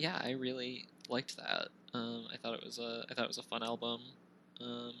 But yeah, I really liked that. I thought it was a fun album.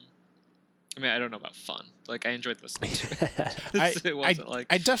 I mean, I don't know about fun. Like, I enjoyed listening to it. It wasn't like,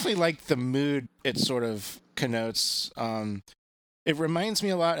 I definitely like the mood it sort of connotes. It reminds me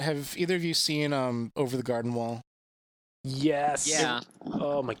a lot. Have either of you seen Over the Garden Wall? Yes. Yeah.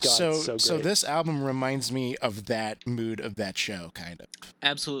 Oh my god. So great. So this album reminds me of that mood of that show, kind of.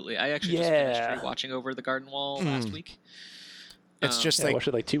 Absolutely. I actually just finished watching Over the Garden Wall last week. It's just I watched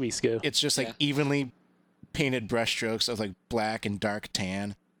it like 2 weeks ago. It's just like evenly painted brushstrokes of like black and dark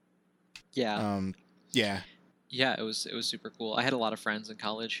tan. Yeah. Yeah. Yeah, it was super cool. I had a lot of friends in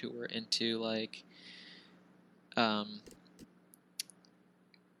college who were into like the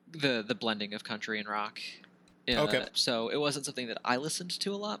blending of country and rock. Okay. So it wasn't something that I listened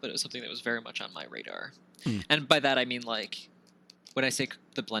to a lot, but it was something that was very much on my radar. And by that I mean like, when I say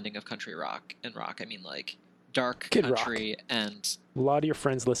the blending of country rock and rock, I mean like dark Kid country Rock. And a lot of your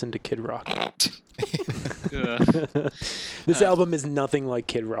friends listen to Kid Rock. Ugh. This album is nothing like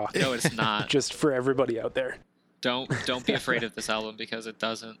Kid Rock. No, it's not. Just for everybody out there. Don't be afraid of this album because it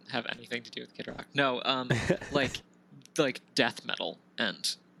doesn't have anything to do with Kid Rock. No, like death metal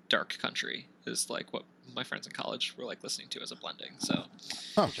and dark country is like what my friends in college were like listening to as a blending. So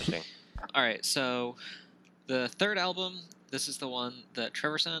Interesting. All right, so the third album, this is the one that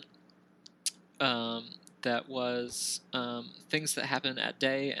Trevor sent. That was Things That Happen at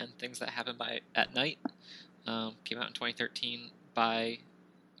Day and Things That Happen at Night. Came out in 2013 by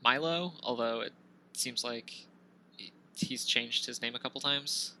Milo, although it seems like he's changed his name a couple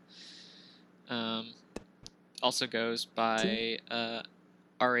times. Also goes by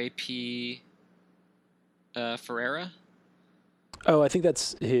R.A.P. Ferreira. Oh, I think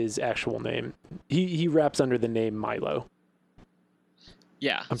that's his actual name. He raps under the name Milo.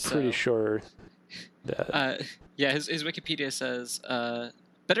 Yeah. I'm pretty sure that. Yeah, his Wikipedia says,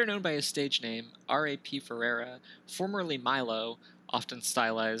 better known by his stage name, R.A.P. Ferreira, formerly Milo, often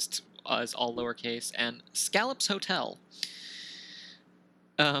stylized as all lowercase, and Scallops Hotel.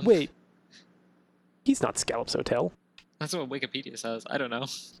 Wait. He's not Scallops Hotel. That's what Wikipedia says. I don't know.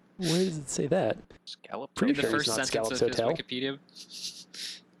 Where does it say that? Scallop. Pretty In the sure first he's not sentence Scallops of his Hotel. Wikipedia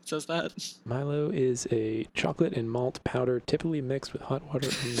says that. Milo is a chocolate and malt powder typically mixed with hot water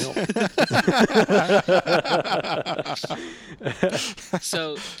and milk.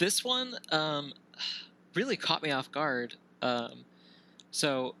 So this one really caught me off guard.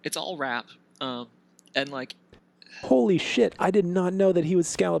 So it's all rap, and like, Holy shit, I did not know that he was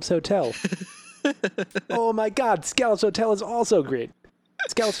Scallops Hotel. Oh my god, Scallops Hotel is also great.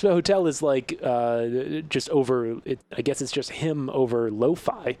 Scallops Hotel is like just over. I guess it's just him over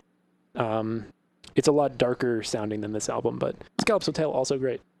lo-fi. It's a lot darker sounding than this album, but Scallops Hotel also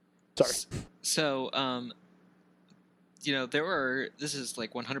great. Sorry. So, this is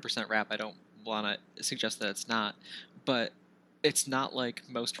like 100% rap. I don't want to suggest that it's not, but it's not like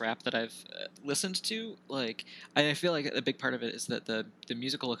most rap that I've listened to. Like, I feel like a big part of it is that the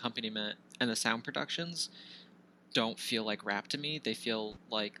musical accompaniment and the sound productions don't feel like rap to me. They feel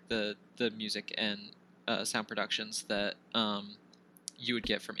like the music and sound productions that you would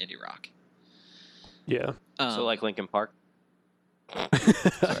get from indie rock. Yeah. So like Linkin Park.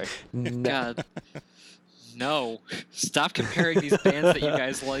 Sorry. No. God. No. Stop comparing these bands that you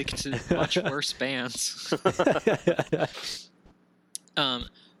guys like to much worse bands.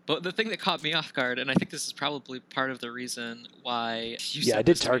 But the thing that caught me off guard, and I think this is probably part of the reason why you Yeah, said I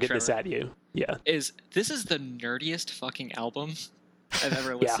did this to me, target Trevor, this at you. Yeah. this is the nerdiest fucking album I've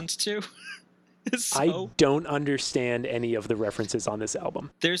ever Yeah. listened to. I don't understand any of the references on this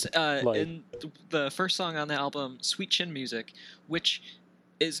album. There's in the first song on the album, Sweet Chin Music, which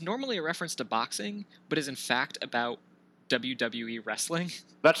is normally a reference to boxing, but is in fact about WWE wrestling.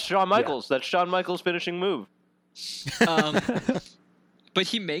 That's Shawn Michaels. Yeah. That's Shawn Michaels' finishing move. But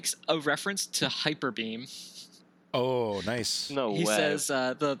he makes a reference to Hyperbeam. Oh, nice. No way. He says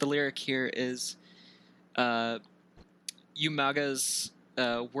the lyric here is, "You MAGAs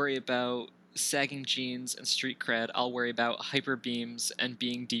worry about sagging jeans and street cred. I'll worry about hyperbeams and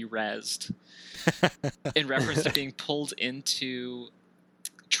being de-rezzed," in reference to being pulled into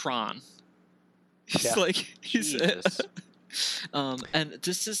Tron. He's like, and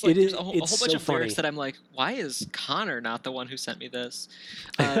this is like there's a whole bunch so of lyrics that I'm like, why is Connor not the one who sent me this?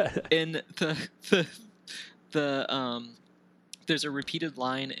 In there's a repeated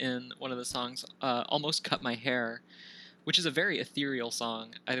line in one of the songs, "Almost Cut My Hair," which is a very ethereal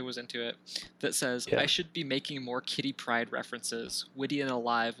song. I was into it. That says, "I should be making more Kitty Pryde references, witty and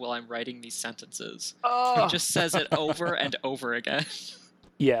alive, while I'm writing these sentences." He just says it over and over again.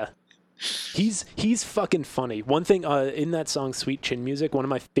 Yeah. He's fucking funny. One thing in that song Sweet Chin Music, one of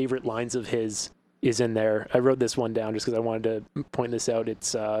my favorite lines of his is in there. I wrote this one down just because I wanted to point this out.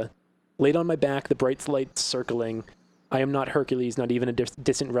 It's laid on my back, the bright light circling. I am not Hercules, not even a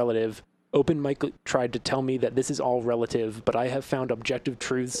distant relative. Open Mike tried to tell me that this is all relative, but I have found objective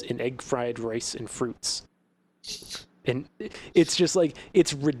truths in egg fried rice and fruits. And it's just like,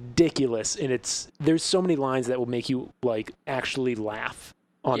 it's ridiculous. And there's so many lines that will make you like actually laugh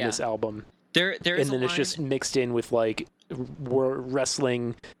on this album. There is and then it's just mixed in with like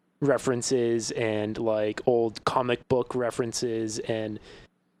wrestling references and like old comic book references, and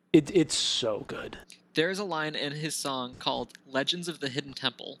it's so good. There's a line in his song called "Legends of the Hidden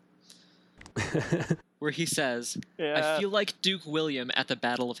Temple," where he says, "I feel like Duke William at the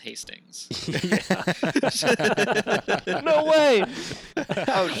Battle of Hastings." No way!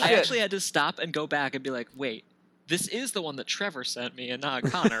 Oh shit! I actually had to stop and go back and be like, wait. This is the one that Trevor sent me and not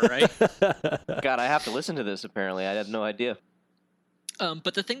Connor, right? God, I have to listen to this, apparently. I had no idea.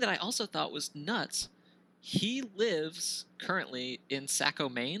 But the thing that I also thought was nuts, he lives currently in Saco,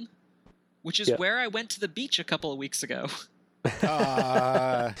 Maine, which is where I went to the beach a couple of weeks ago.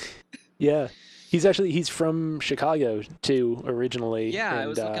 Yeah. He's from Chicago, too, originally. Yeah, I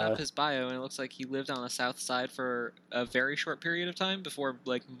was looking up his bio, and it looks like he lived on the south side for a very short period of time before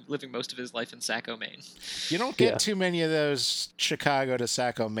like living most of his life in Saco, Maine. You don't get too many of those Chicago to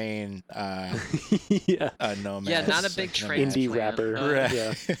Saco, Maine nomads. Yeah, not a big indie rapper.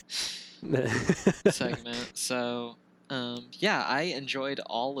 Segment. So, I enjoyed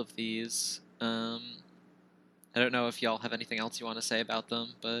all of these. I don't know if y'all have anything else you want to say about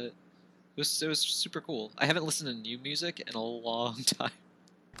them, but it was super cool. I haven't listened to new music in a long time.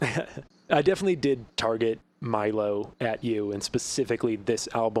 I definitely did target Milo at you, and specifically this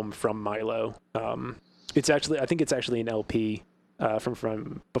album from Milo. I think it's actually an LP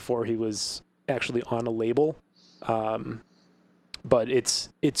from before he was actually on a label. But it's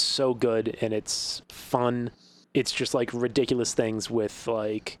so good and it's fun. It's just like ridiculous things with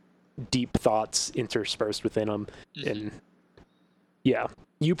like deep thoughts interspersed within them. Mm-hmm. And yeah,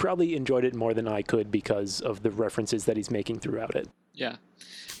 you probably enjoyed it more than I could because of the references that he's making throughout it. Yeah.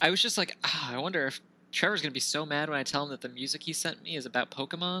 I was just like, I wonder if Trevor's going to be so mad when I tell him that the music he sent me is about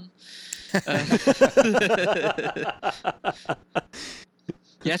Pokemon.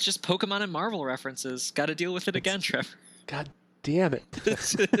 Yeah, it's just Pokemon and Marvel references. Got to deal with it again, Trevor. God damn it.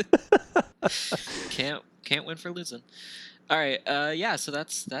 Can't win for losing. All right, so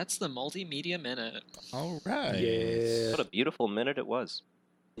that's the multimedia minute. All right. Yeah. What a beautiful minute it was.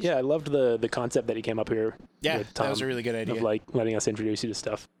 Yeah, I loved the concept that he came up here Yeah, with, that was Tom, a really good idea. of like letting us introduce you to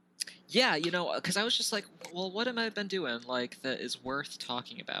stuff. Yeah, because I was just like, well, what have I been doing like that is worth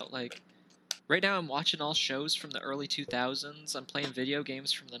talking about? Like, right now I'm watching all shows from the early 2000s. I'm playing video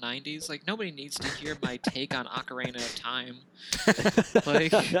games from the 90s. Like, nobody needs to hear my take on Ocarina of Time.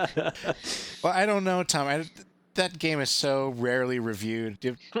 Like, Well, I don't know, Tom. That game is so rarely reviewed.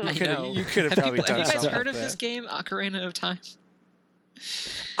 You I know. could have probably done Have you guys something heard of like this that. game, Ocarina of Time?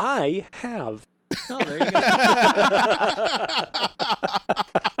 I have. Oh, there you go.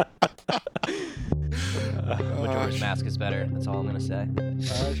 Majora's Mask is better. That's all I'm gonna say.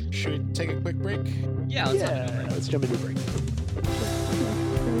 Should we take a quick break? Yeah, let's have Yeah, let's jump into a break.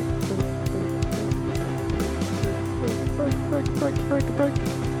 Break.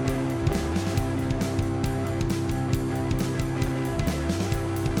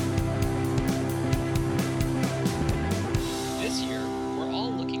 This year, we're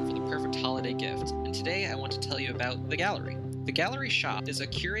all looking for the perfect holiday gift, and today I want to tell you about The Gallery. The Gallery Shop is a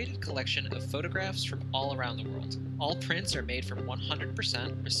curated collection of photographs from all around the world. All prints are made from 100%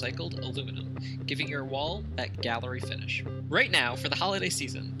 recycled aluminum, giving your wall that gallery finish. Right now, for the holiday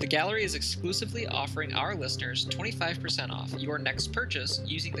season, The Gallery is exclusively offering our listeners 25% off your next purchase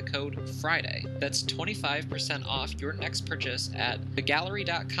using the code FRIDAY. That's 25% off your next purchase at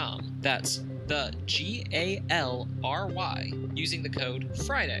thegallery.com. That's the GALRY using the code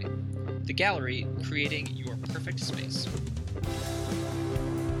FRIDAY. The Gallery, creating your perfect space.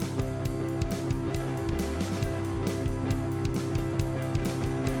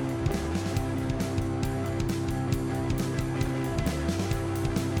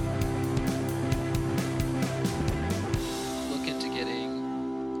 Look into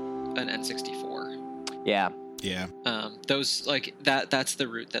getting an N64. Yeah. Yeah. Those like that's the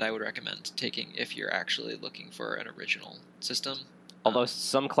route that I would recommend taking if you're actually looking for an original system. Although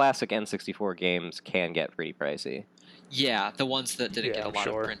some classic N64 games can get pretty pricey. Yeah, the ones that didn't get a lot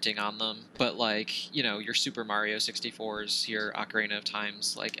sure. of printing on them. But like, your Super Mario 64s, your Ocarina of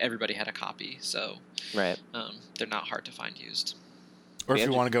Times, like everybody had a copy, so Right. they're not hard to find used. Or if Yeah,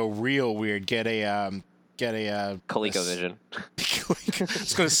 you want to go real weird, get a ColecoVision. I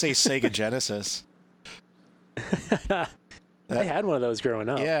was going to say Sega Genesis. I had one of those growing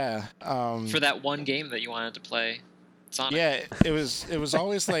up. Yeah. For that one game that you wanted to play, Sonic. Yeah, it was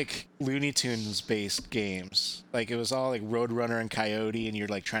always like Looney Tunes based games. Like it was all like Roadrunner and Coyote, and you're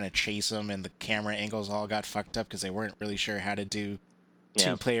like trying to chase them, and the camera angles all got fucked up because they weren't really sure how to do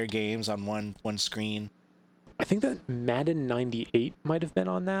Yeah. 2-player games on one screen. I think that Madden 98 might have been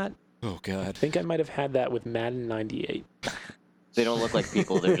on that. Oh I god. think I might have had that with Madden 98. They don't look like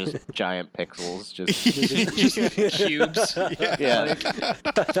people. They're just giant pixels. Just Cubes. yeah.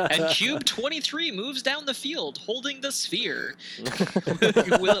 And Cube 23 moves down the field holding the sphere.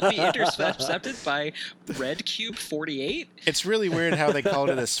 Will it be intercepted by Red Cube 48? It's really weird how they called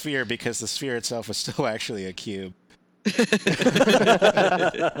it a sphere because the sphere itself was still actually a cube. All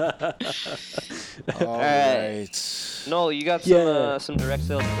right. right. Noel, you got Yeah. some direct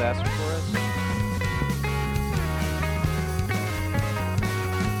sales disaster for us?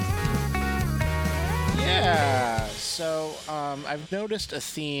 Yeah. So I've noticed a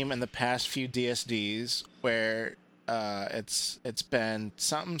theme in the past few DSDs where it's been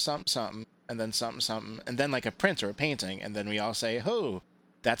something, and then something, and then like a print or a painting, and then we all say, "Oh,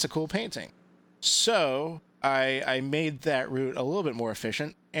 that's a cool painting." So I made that route a little bit more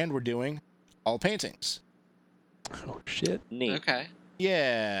efficient, and we're doing all paintings. Oh shit. Neat. Okay.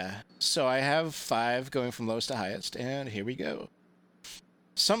 Yeah. So I have 5 going from lowest to highest, and here we go.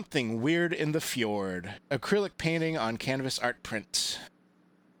 Something weird in the fjord. Acrylic painting on canvas art print.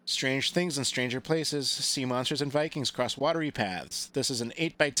 Strange things in stranger places. Sea monsters and Vikings cross watery paths. This is an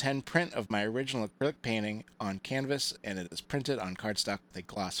 8x10 print of my original acrylic painting on canvas, and it is printed on cardstock with a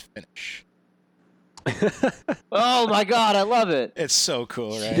gloss finish. Oh my god, I love it. It's so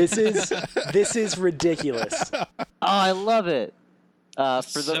cool, right? This is ridiculous. Oh, I love it. For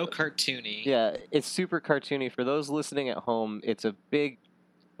So cartoony. Yeah, it's super cartoony. For those listening at home, it's a big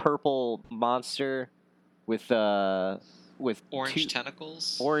purple monster with Orange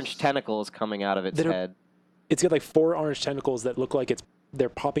tentacles. orange tentacles coming out of its That are- head. It's got like 4 orange tentacles that look like they're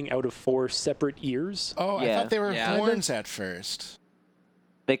popping out of 4 separate ears. Oh, I Yeah. thought they were Yeah. horns at first.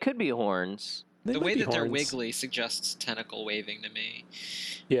 They could be horns, They The might way be that they're horns. wiggly suggests tentacle waving to me.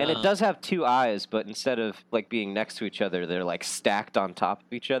 Yeah. and it does have 2 eyes, but instead of like being next to each other, they're like stacked on top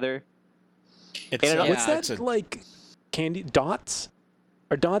of each other. It's And it- What's Yeah, that like? Candy dots?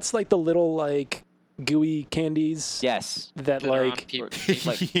 Are dots like the little like gooey candies Yes, that That are on like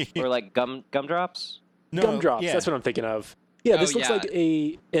pe- or like gumdrops. No, gumdrops? yeah. That's what I'm thinking of. Yeah, Oh, this looks yeah. like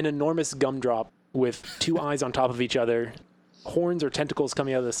an enormous gumdrop with two eyes on top of each other, horns or tentacles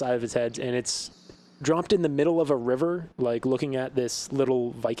coming out of the side of its head, and it's dropped in the middle of a river, like looking at this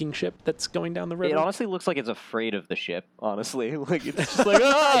little Viking ship that's going down the river. It honestly looks like it's afraid of the ship. Honestly, like it's just like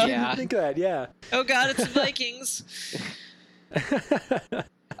ah. I Yeah. didn't think of that. Yeah. Oh god, it's the Vikings.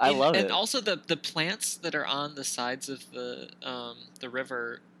 I love and it. also the plants that are on the sides of the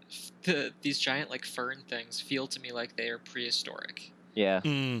river, these giant like fern things feel to me like they are prehistoric. Yeah,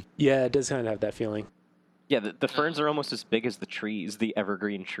 Yeah, it does kind of have that feeling. yeah. The ferns are almost as big as the trees, the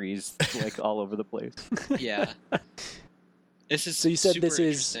evergreen trees, like all over the place. Yeah. This is So you said super this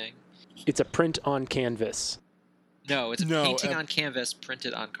is- interesting. It's a print on canvas. No, it's a No, painting on canvas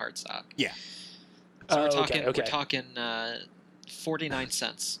printed on cardstock. Yeah. So we're Oh, talking okay. we're talking 49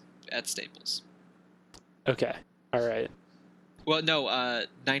 cents at Staples. Okay. All right. Well, no,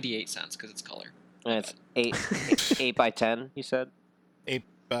 98 cents because it's color. And it's 8 by 10. You said. 8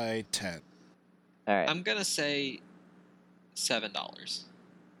 by 10. All right. I'm gonna say $7.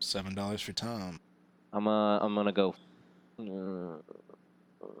 $7 for Tom. I'm gonna go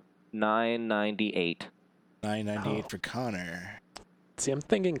 $9.98. $9.98 Oh. for Connor. See, I'm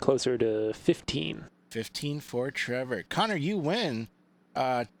thinking closer to 15. 15 for Trevor. Connor, you win.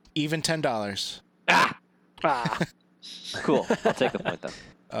 Even $10. Ah, Ah. cool. I'll take the point then.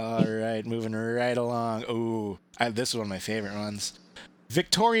 All right, moving right along. Ooh, this is one of my favorite ones.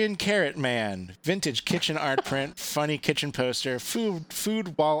 Victorian Carrot Man, vintage kitchen art print, funny kitchen poster,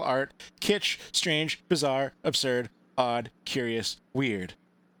 food wall art, kitsch, strange, bizarre, absurd, odd, curious, weird.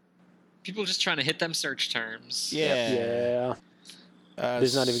 People just trying to hit them search terms. Yeah.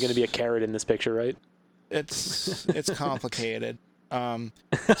 There's not even going to be a carrot in this picture, right? It's complicated.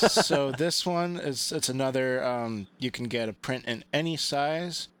 So this one it's another you can get a print in any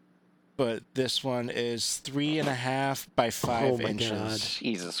size, but this one is 3.5 by 5 Oh my inches. God.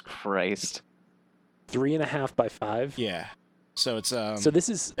 Jesus Christ. 3.5 by 5. Yeah. So it's So this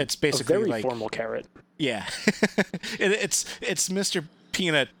is it's a basically very like formal carrot. yeah. it's Mr.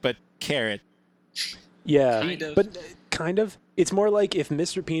 Peanut but carrot. Yeah, Kind of. but kind of. It's more like if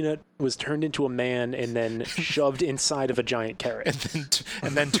Mr. Peanut was turned into a man and then shoved inside of a giant carrot.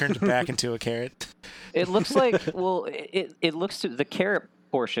 and then turned back into a carrot. It looks like it looks to the carrot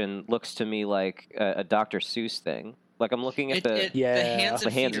portion looks to me like a Dr. Seuss thing. Like I'm looking at the Yeah. The hands The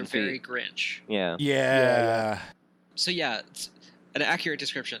and hands feet are and very feet. Grinch. yeah. Yeah. So yeah, it's an accurate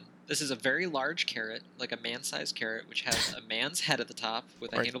description. This is a very large carrot, like a man-sized carrot, which has a man's head at the top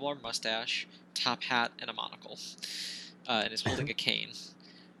with a Right. handlebar mustache, top hat, and a monocle, and is holding a cane.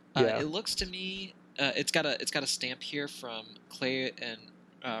 Yeah. It looks to me, it's got a stamp here from Clay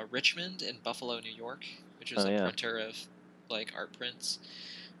and Richmond in Buffalo, New York, which is Oh, a yeah. printer of like art prints.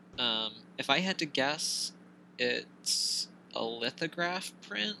 If I had to guess, it's a lithograph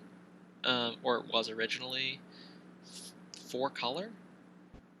print, or it was originally 4-color,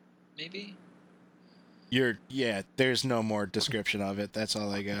 maybe. There's no more description of it. That's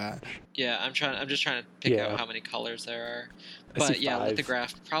all I got. Yeah, I'm just trying to pick Yeah. out how many colors there are. I But see yeah, 5.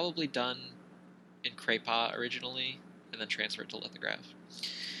 lithograph probably done in Craypa originally, and then transferred to lithograph.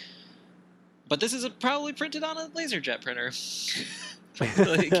 But this is probably printed on a LaserJet printer,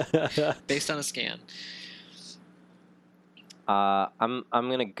 like based on a scan. I'm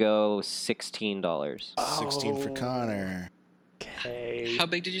gonna go $16. 16 for Oh. Connor. Okay. How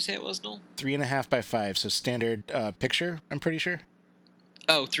big did you say it was, Noel? 3.5 by 5, so standard picture, I'm pretty sure.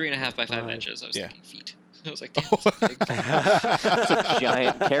 Oh, 3.5 by 5 Five. inches. I was Yeah. thinking feet. I was like, damn, that's big. It's a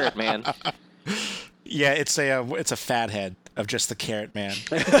giant carrot man. Yeah, it's a fat head of just the carrot man.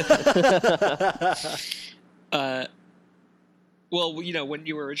 Well, you know, when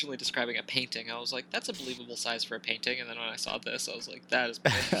you were originally describing a painting, I was like, that's a believable size for a painting. And then when I saw this, I was like, that is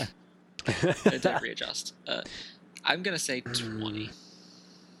big. I did readjust. I'm going to say 20.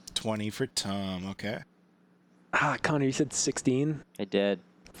 20 for Tom, okay. Connor, you said 16? I did.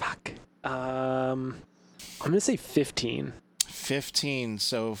 Fuck. I'm going to say 15. 15,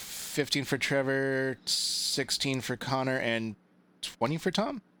 so 15 for Trevor, 16 for Connor, and 20 for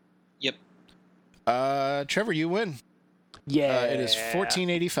Tom? Yep. Trevor, you win. Yeah. It is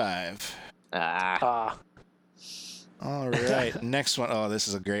 $14.85. Ah. All right, next one. Oh, this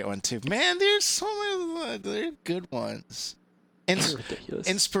is a great one too. Man, there's so many. They're good ones. Ridiculous.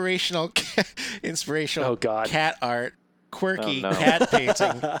 Inspirational Oh, God. cat art, quirky Oh, no. cat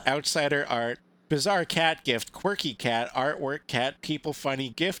painting, outsider art, bizarre cat gift, quirky cat artwork, cat people funny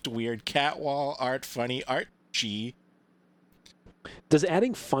gift, weird cat wall art, funny art. G. Does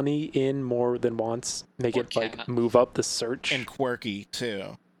adding funny in more than once make Or it like cat. move up the search? And quirky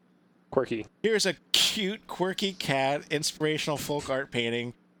too. quirky. Here's a cute, quirky cat, inspirational folk art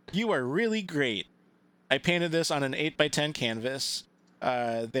painting. You are really great. I painted this on an 8x10 canvas.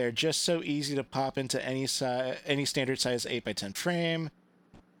 They're just so easy to pop into any standard size 8x10 frame.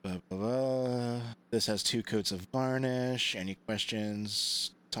 Blah, blah, blah. This has 2 coats of varnish. Any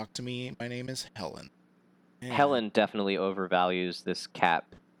questions? Talk to me. My name is Helen. Yeah. Helen definitely overvalues this cat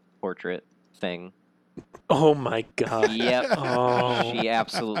portrait thing. Oh my god. Yep. Oh. She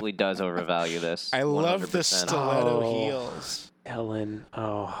absolutely does overvalue this. I love the 100%. stiletto Oh. heels. Helen.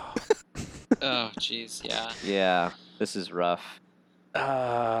 Oh. Oh, jeez, yeah. Yeah, this is rough.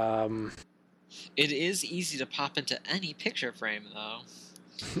 It is easy to pop into any picture frame, though.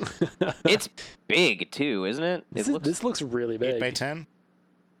 It's big too, isn't it? This looks really big. 8x10?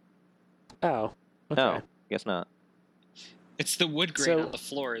 Oh. Okay. No, guess not. It's the wood grain So- on the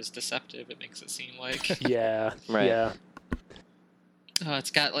floor is deceptive. It makes it seem like. Yeah. Right. Yeah. Oh, it's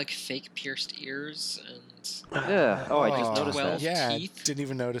got like fake pierced ears and Yeah. Oh, I just noticed 12 that. Yeah, teeth. didn't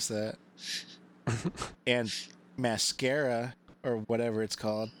even notice that. And mascara, or whatever it's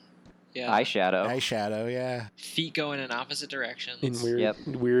called. yeah, Eyeshadow. Eyeshadow, yeah. feet going in opposite directions. In weird, Yep.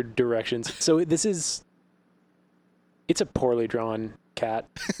 weird directions. So it's a poorly drawn cat.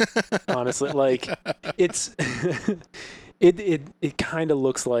 Honestly, like it's it kind of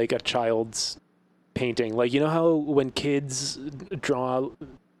looks like a child's painting. Like, you know how when kids draw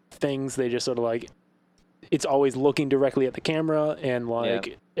things, they just sort of like, it's always looking directly at the camera, and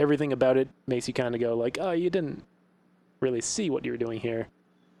like everything about it makes you kind of go like, oh, you didn't really see what you were doing here.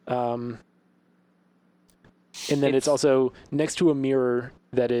 And then it's also next to a mirror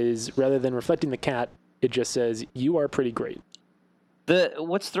that is, rather than reflecting the cat, it just says, "You are pretty great."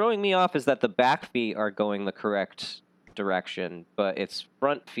 What's throwing me off is that the back feet are going the correct direction, but its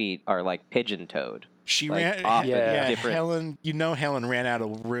front feet are like pigeon-toed. She Like, ran. off in Yeah, different- Helen. You know, Helen ran out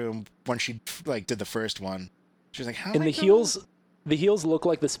of room when she like did the first one. She was like, "How?" And the heels look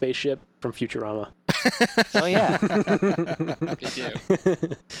like the spaceship from Futurama. Oh yeah. They do.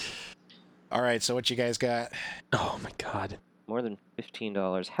 All right, so what you guys got? Oh my god. More than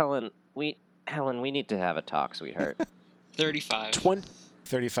 $15. Helen, we need to have a talk, sweetheart. 35.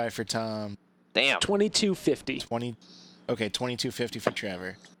 35 for Tom. Damn. 22.50. 20. Okay, 22.50 for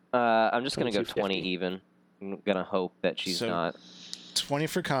Trevor. I'm just gonna go 22.50. 20 even. I'm gonna hope that she's So- not. 20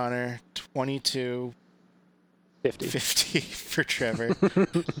 for Connor. 22.50 50. for Trevor.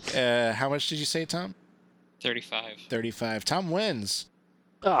 How much did you say, Tom? 35. 35. Tom wins.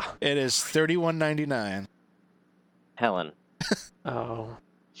 Ah. It is $31.99. Helen, Oh.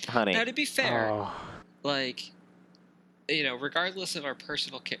 honey. Now, to be fair, Oh. like, regardless of our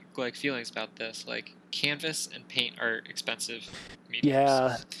personal feelings about this, like, canvas and paint are expensive mediums.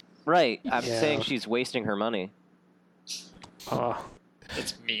 Yeah. Right. I'm Yeah. saying she's wasting her money. Oh.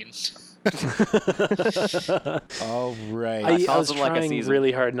 That's mean. All right. I calls was them like a trying season.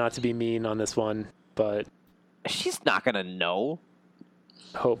 really hard not to be mean on this one, but She's not gonna know.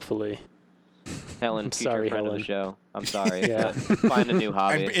 hopefully. Helen, I'm future sorry, friend Helen. of the show. I'm sorry. Yeah. but find a new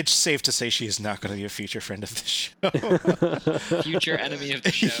hobby. It's safe to say she is not going to be a future friend of the show. Future enemy of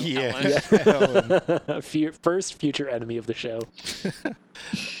the show. Yeah. Helen. First future enemy of the show.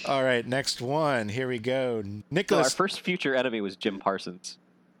 All right, next one. Here we go. No, our Nicholas. first future enemy was Jim Parsons.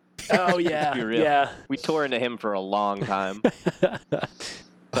 Oh yeah. Be real. Yeah. We tore into him for a long time.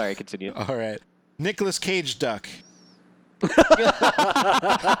 Sorry, continue. All right. Nicholas Cage duck.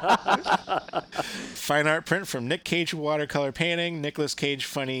 Fine art print from Nick Cage watercolor painting. Nicholas Cage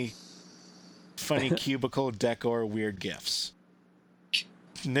funny cubicle decor weird gifts.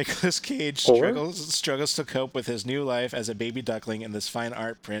 Nicholas Cage Or- struggles to cope with his new life as a baby duckling in this fine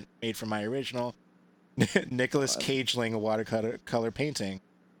art print made from my original Nicholas Cageling watercolor painting.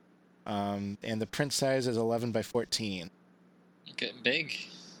 And the print size is 11 by 14. Getting big.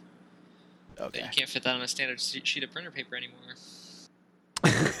 Okay. You can't fit that on a standard sheet of printer paper anymore.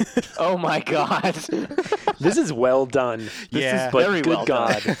 Oh my god. This is well done. Yeah. is But very good well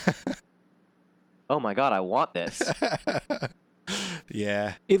God. done. Oh my god, I want this.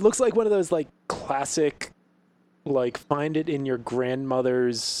 Yeah. It looks like one of those like classic, like find it in your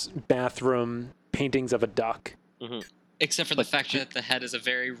grandmother's bathroom paintings of a duck. Except for the fact that the head is a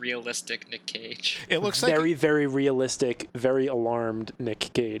very realistic Nick Cage. It looks like Very, very realistic, very alarmed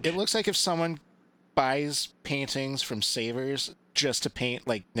Nick Cage. it looks like if someone buys paintings from Savers just to paint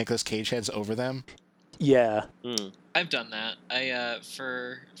like Nicolas Cage heads over them. Yeah. Mm. I've done that. I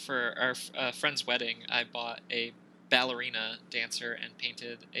for our friend's wedding, I bought a ballerina dancer and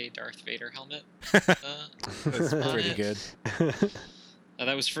painted a Darth Vader helmet. That's on pretty it. good.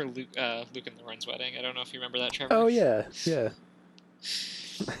 That was for Luke and Lauren's wedding. I don't know if you remember that, Trevor. Oh yeah, yeah.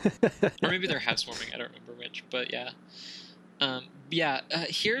 Or maybe they're housewarming. I don't remember which, but yeah.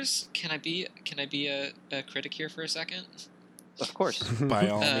 Can I be a critic here for a second? Of course. By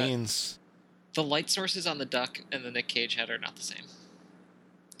all means. The light sources on the duck and the Nick Cage head are not the same.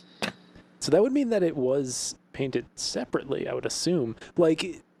 So that would mean that it was painted separately, I would assume.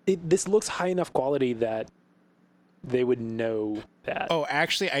 Like, this looks high enough quality that they would know that. Oh,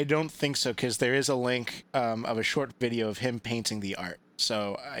 actually, I don't think so, because there is a link of a short video of him painting the art.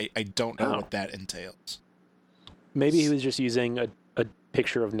 So I don't know what that entails. Maybe he was just using a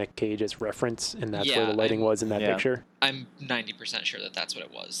picture of Nick Cage as reference, and that's where the lighting was in that picture. I'm 90% sure that that's what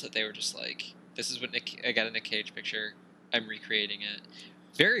it was. That they were just like, this is what I got a Nick Cage picture. I'm recreating it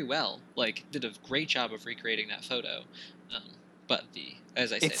very well. Like, did a great job of recreating that photo. But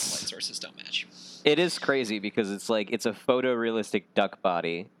as I said, the light sources don't match. It is crazy because it's like it's a photorealistic duck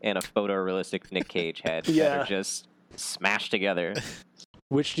body and a photorealistic Nick Cage head that are just smashed together.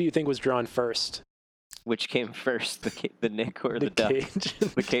 Which do you think was drawn first? Which came first, the Nick or the duck? Cage.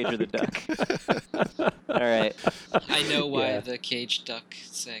 The cage or the duck? All right. I know why the cage duck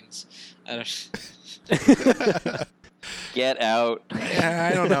sings. I don't. Get out. Yeah,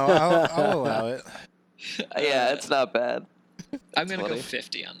 I don't know. I'll allow it. Yeah, it's not bad. I'm going to go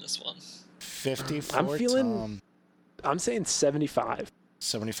 50 on this one. 50 for Tom. I'm saying 75.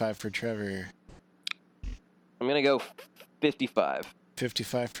 75 for Trevor. I'm going to go 55.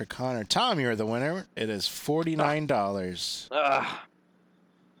 55 for Connor. Tom, you're the winner. It is $49.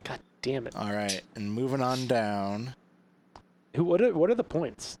 God damn it. All right, and moving on down. What are the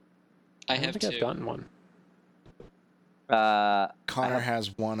points? I don't have think I've gotten one. Connor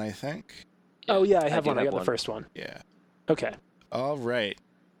has one, I think. Oh, yeah, I have one. I have got the first one. Yeah. Okay. All right.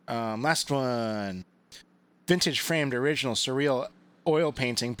 Last one. Vintage framed original surreal oil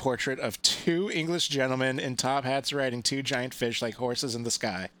painting portrait of two English gentlemen in top hats riding two giant fish like horses in the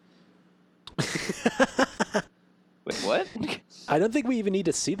sky. Wait, what? I don't think we even need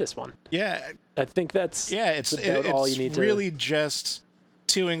to see this one. Yeah. I think that's it's all you need to... really just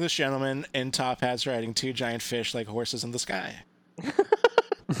two English gentlemen in top hats riding two giant fish like horses in the sky.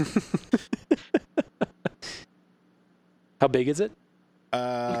 How big is it?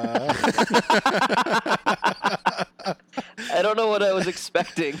 I don't know what I was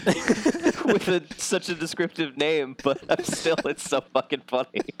expecting with such a descriptive name, but it's so fucking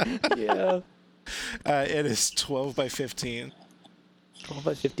funny. Yeah. It is 12 by 15. 12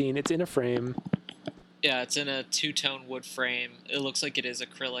 by 15. It's in a frame. Yeah, it's in a two-tone wood frame. It looks like it is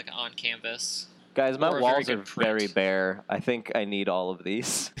acrylic on canvas. Guys, my walls are print. very bare. I think I need all of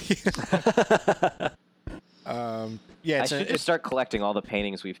these. Yeah, I should just start collecting all the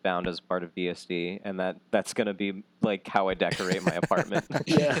paintings we found as part of DSD, and that's gonna be like how I decorate my apartment.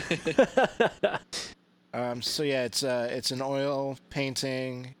 Yeah. So yeah, it's an oil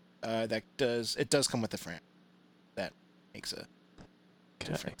painting that does come with the frame. That makes a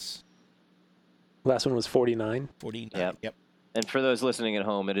difference. Last one was 49. 49. Yep. And for those listening at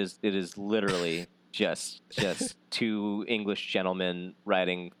home, it is literally just two English gentlemen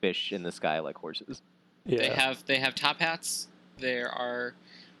riding fish in the sky like horses. Yeah. They have top hats. There are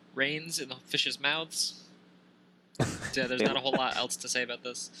reins in the fish's mouths. Yeah, there's not a whole lot else to say about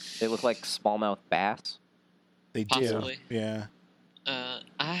this. They look like smallmouth bass. They Possibly. do. Yeah.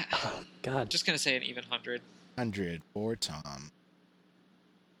 God. Just gonna say an even 100. 100 for Tom.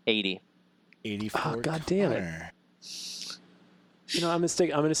 80. 80 for Oh, God damn it. Connor. You know, I'm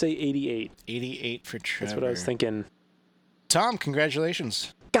gonna say 88. 88 for Trevor. That's what I was thinking. Tom,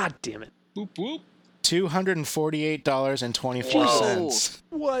 congratulations. God damn it. Whoop whoop. $248.24.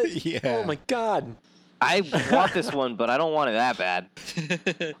 What? Yeah. Oh my God. I want this one, but I don't want it that bad.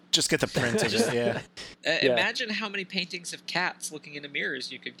 Just get the print of it, yeah. Imagine how many paintings of cats looking into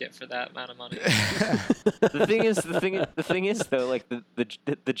mirrors you could get for that amount of money. The thing is though, like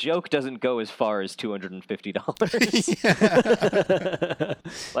the joke doesn't go as far as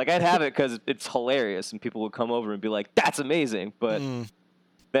 $250. Like I'd have it because it's hilarious, and people would come over and be like, "That's amazing," but.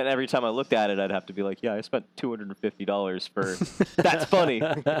 Then every time I looked at it, I'd have to be like, yeah, I spent $250 for... That's funny.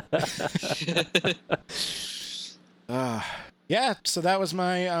 Yeah, so that was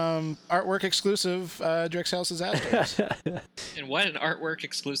my artwork exclusive Drix House's Outdoors. And what an artwork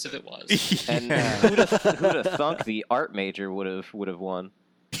exclusive it was. And who'd have thunk the art major would have won?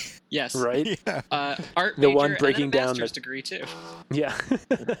 Yes. Right? Yeah. Art The major one breaking and then a down master's the- degree too. Yeah.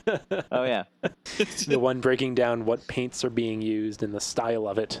 Oh, yeah. The one breaking down what paints are being used and the style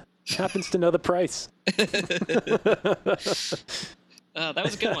of it. Happens to know the price. That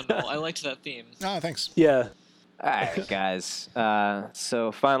was a good one, Noel. I liked that theme. Oh, thanks. Yeah. All right, guys.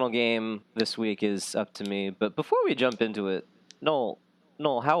 So final game this week is up to me. But before we jump into it, Noel,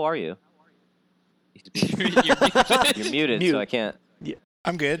 Noel, how are you? You're muted. You're muted, Mute. so I can't.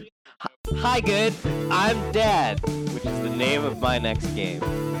 I'm good. Hi, good. I'm Dad, which is the name of my next game.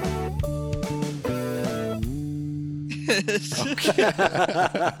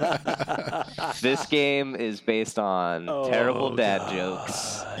 This game is based on terrible dad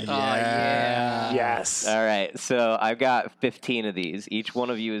jokes. Yeah. Yes. All right, so I've got 15 of these. Each one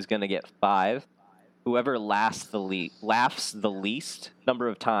of you is going to get 5. Whoever laughs the least number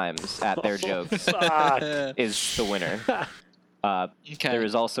of times at their jokes Fuck. is the winner. Okay. There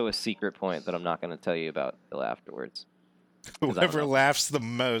is also a secret point that I'm not going to tell you about till afterwards. Whoever laughs the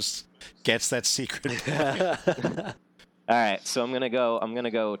most gets that secret. All right, so I'm gonna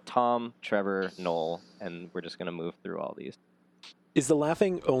go Tom, Trevor, Noel, and we're just gonna move through all these. Is the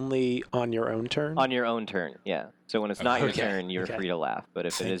laughing only on your own turn? On your own turn, yeah. So when it's not your Okay, turn, you're okay. free to laugh. But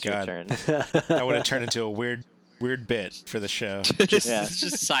if Thank it is God. your turn, That would have turned into a weird bit for the show. just, Yeah.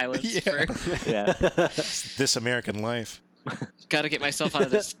 just silence. Yeah. yeah. This American life. Got to get myself out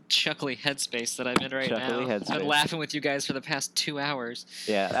of this chuckly headspace that I'm in right now. Chuckly I've headspace. been laughing with you guys for the past 2 hours.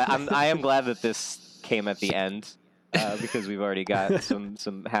 Yeah, I am glad that this came at the end because we've already got some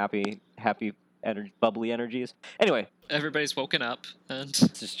happy, bubbly energies. Anyway, Everybody's woken up, and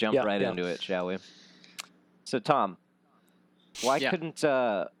let's just jump Yeah, right yeah. into it, shall we? So Tom, why Yeah. couldn't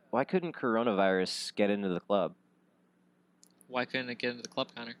coronavirus get into the club? why couldn't it get into the club,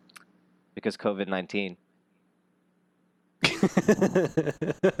 Connor? Because COVID-19.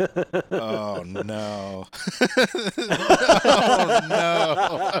 Oh no. Oh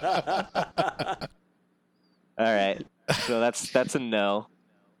no. All right, so that's a no.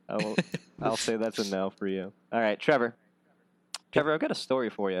 I'll say that's a no for you. All right, Trevor. Trevor, I've got a story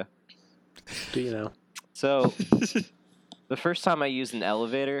for you. Do you know? So, the first time I used an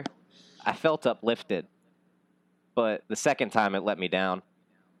elevator, I felt uplifted, but the second time it let me down.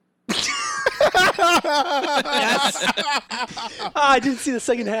 I didn't see the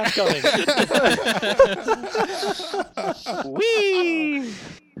second half coming. Whee!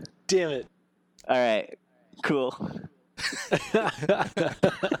 Damn it. All right, cool.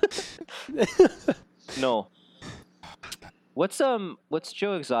 No. What's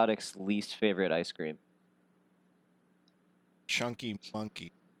Joe Exotic's least favorite ice cream? Chunky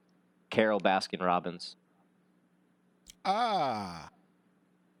monkey. Carol Baskin Robbins. Ah.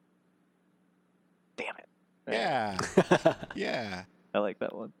 Damn it. Yeah. Yeah. I like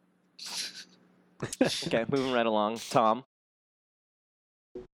that one. Okay, moving right along. Tom.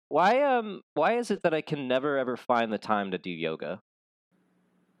 Why is it that I can never ever find the time to do yoga?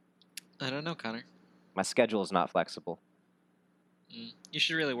 I don't know, Connor. My schedule is not flexible. You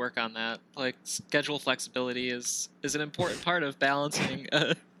should really work on that. Like, schedule flexibility is an important part of balancing.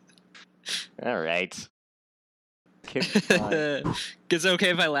 All right. Keep on. Is it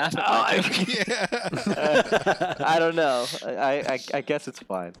okay if I laugh at Oh, my I- joke? Yeah. I don't know. I guess it's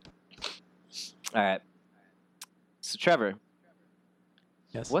fine. All right. So Trevor,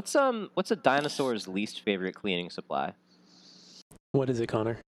 Yes. what's a dinosaur's least favorite cleaning supply? What is it,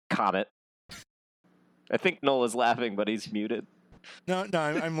 Connor? Comet. I think Nola's laughing, but he's muted. No,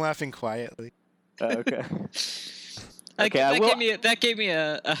 I'm laughing quietly. Oh, okay. That, Okay, I that will- gave me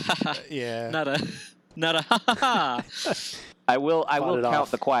a Yeah. not a ha ha ha. I will Fought it count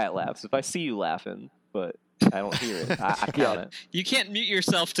off. the quiet laughs if I see you laughing, but I don't hear it. I count it. You can't mute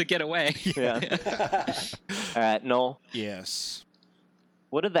yourself to get away. Yeah. All right, Noel. Yes.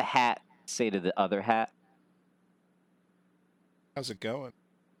 What did the hat say to the other hat? How's it going?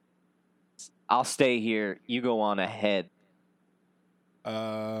 I'll stay here. You go on ahead.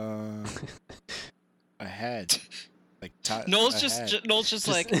 Ahead. Like Noel's ahead. just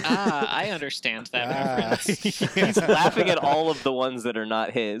like, I understand that reference. He's laughing at all of the ones that are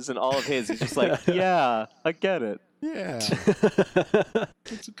not his, and all of his, he's just like, yeah, I get it. Yeah.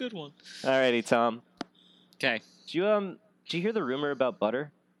 It's a good one. Alrighty, Tom. Okay. Did you hear the rumor about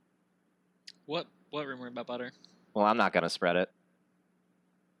butter? What rumor about butter? Well, I'm not gonna spread it.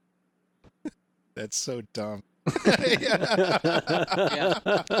 That's so dumb. Yeah,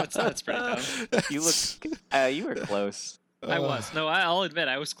 that's pretty dumb. You you were close. I was. No, I'll admit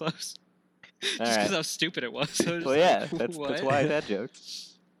I was close. Just All because right. how stupid it was. I was Well, just yeah, like, that's what? why I had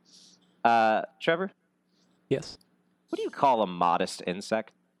jokes. Trevor, Yes. what do you call a modest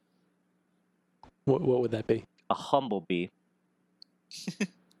insect? What would that be? A humblebee.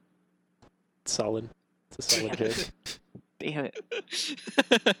 Solid. It's a solid joke. Damn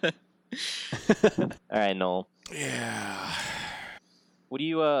it. All right, Noel. Yeah. What do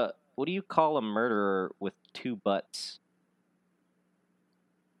you call a murderer with 2 butts?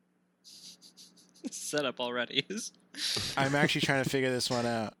 setup already. I'm actually trying to figure this one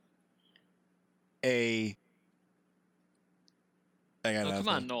out. I got Oh, come nothing.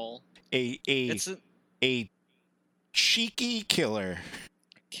 on, Noel. A cheeky killer.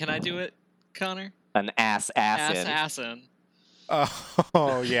 Can I do it, Connor? An assassin. Assassin.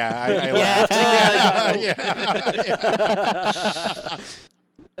 Oh yeah, I laughed.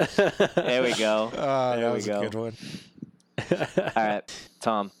 There we go. Oh, There that we was go. a good one. All right,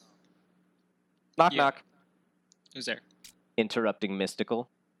 Tom. Knock, Yeah. knock. Who's there? Interrupting mystical.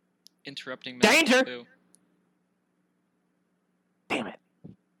 Interrupting. Danger! Ooh. Damn it.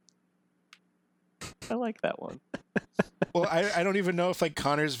 I like that one. Well, I don't even know if like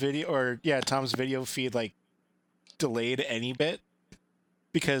Connor's video or Tom's video feed like delayed any bit,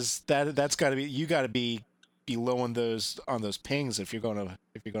 because that's got to be, you got to be low on those pings if you're gonna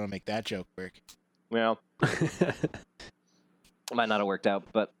make that joke work. Well, might not have worked out,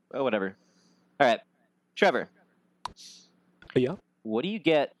 but whatever. All right, Trevor. Yeah. What do you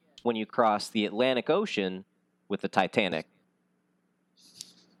get when you cross the Atlantic Ocean with the Titanic?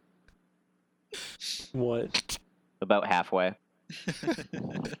 What? About halfway.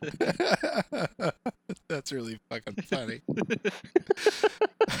 That's really fucking funny.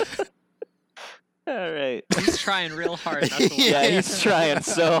 All right. He's trying real hard not to laugh. Yeah, he's trying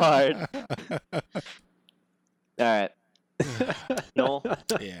so hard. All right. Noel?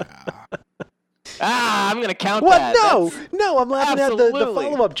 Yeah. I'm going to count What? that. No, That's- no, I'm laughing at the Absolutely.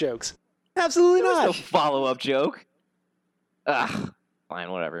 follow-up jokes. Absolutely There was no not. follow-up joke. Ugh.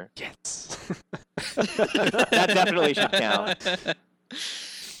 Fine, whatever. Yes. That definitely should count. All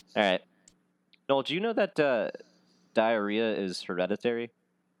right. Noel, do you know that diarrhea is hereditary?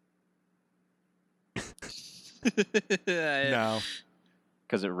 No.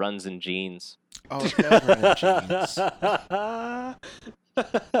 Because it runs in genes. Oh, it does run in genes.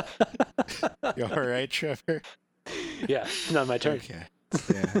 You all right, Trevor? Yeah, not my turn. Okay.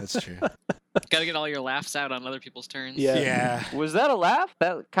 Yeah, that's true. Gotta get all your laughs out on other people's turns. Yeah. Yeah. Was that a laugh?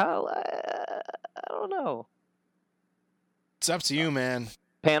 That kind of, I don't know. It's up to you, man.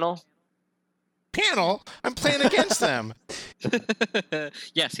 Panel? Panel? I'm playing against them.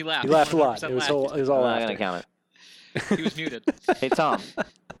 Yes, he laughed. You laughed a lot. 100% It was laughed. all. It was all I'm not going to laughter. count He was muted. it. Hey, Tom.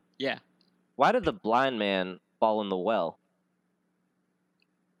 Yeah. Why did the blind man fall in the well?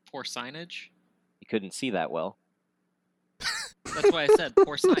 Poor signage. He couldn't see that well. That's why I said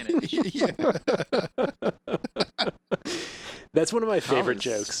poor signage. Yeah. That's one of my favorite was-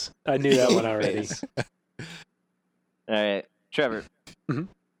 jokes. I knew that one already. All right, Trevor. Mhm.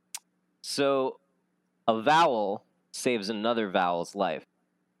 So, a vowel saves another vowel's life.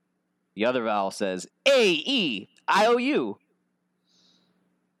 The other vowel says A-E-I-O-U.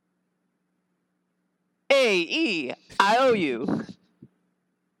 A-E-I-O-U.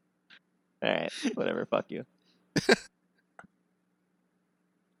 All right, whatever, fuck you.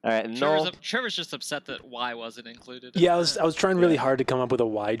 All right, Noel. Trevor's just upset that Y wasn't included. Yeah, I was trying really hard to come up with a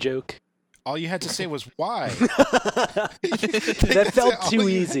Y joke. All you had to say was why. That felt too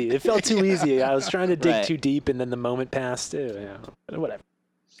easy. It felt too easy. I was trying to dig Right. too deep, and then the moment passed. Yeah, whatever.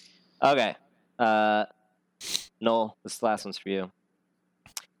 Okay. Noel, this last one's for you.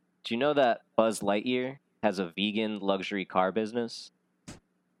 Do you know that Buzz Lightyear has a vegan luxury car business?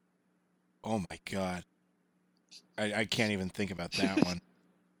 Oh my god. I can't even think about that one.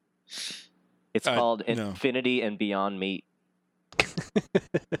 It's called no. Infinity and Beyond Meat.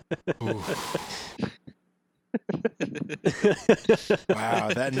 Wow,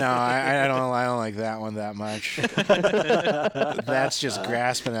 I don't like that one that much. That's just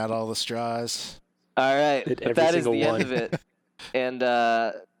grasping at all the straws. All right, Hit but every that is single the end one. of it. And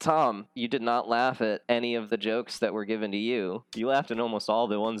Tom, you did not laugh at any of the jokes that were given to you. You laughed at almost all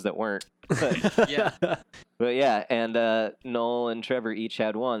the ones that weren't. But, Yeah. but yeah, and Noel and Trevor each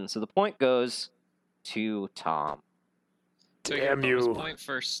had one. So the point goes to Tom. So you get a Damn bonus you. point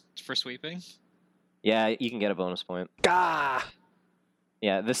for sweeping. Yeah, you can get a bonus point. Gah!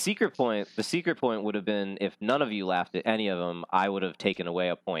 Yeah, the secret point would have been if none of you laughed at any of them, I would have taken away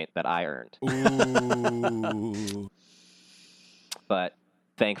a point that I earned. Ooh. But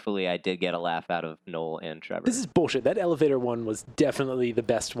thankfully, I did get a laugh out of Noel and Trevor. This is bullshit. That elevator one was definitely the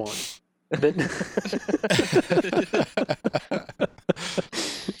best one.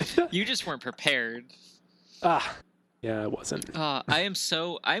 You just weren't prepared. Yeah, I wasn't.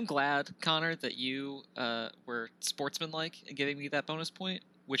 I'm glad, Connor, that you were sportsmanlike in giving me that bonus point,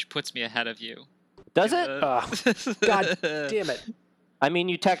 which puts me ahead of you. Does it? God damn it. I mean,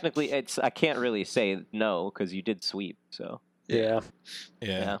 you technically, I can't really say no because you did sweep. So Yeah.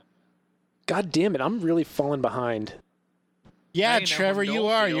 Yeah. God damn it. I'm really falling behind. Yeah, Now you know Trevor, how you Noel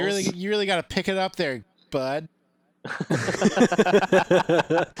are. feels. You really got to pick it up there, bud.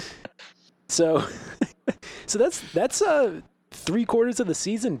 So, so that's 3/4 of the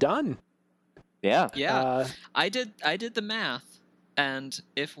season done. Yeah. Yeah, I did the math, and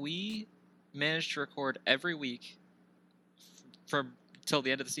if we manage to record every week from till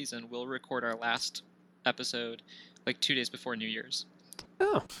the end of the season, we'll record our last episode like 2 days before New Year's.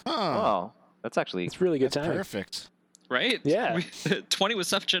 Oh, Wow. That's actually it's really good That's timing. perfect. Right? Yeah. 20 was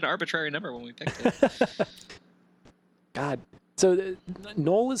such an arbitrary number when we picked it. God. So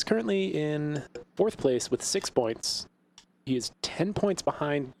Noel is currently in 4th place with 6 points. He is 10 points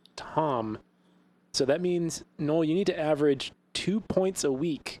behind Tom. So that means, Noel, you need to average 2 points a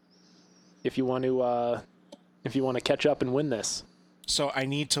week if you want to catch up and win this. So I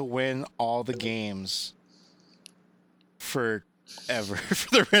need to win all the games forever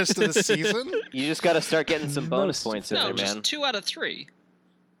for the rest of the season. You just got to start getting some bonus Most- points in No, there, just man. 2 out of 3.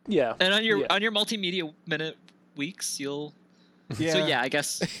 Yeah. And on your Yeah. multimedia minute weeks, you'll. Yeah. So yeah, I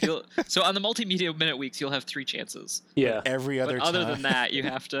guess you'll. So on the multimedia minute weeks, you'll have 3 chances. Yeah. Every other But other time. than that, you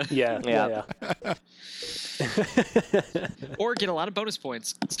have to. Yeah. Yeah. Or get a lot of bonus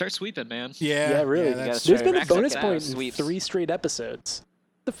points. Start sweeping, man. Yeah. Yeah, really. that's You There's gotta been a Rack up bonus that point in sweeps. 3 straight episodes.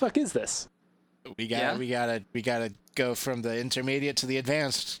 The fuck is this? we Yeah. gotta go from the intermediate to the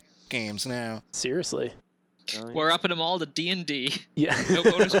advanced games now. Seriously. We're upping them all to D&D. Yeah. No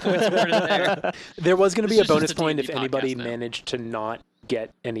bonus points awarded there. There was going to This be a is just bonus a point D&D if anybody podcast now. managed to not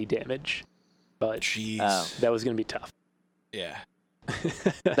get any damage, but Jeez. Oh. that was going to be tough. Yeah.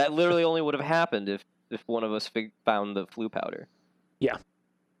 That literally only would have happened if one of us found the flu powder. Yeah.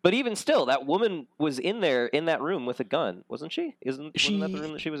 But even still, that woman was in that room with a gun, wasn't she? Wasn't that the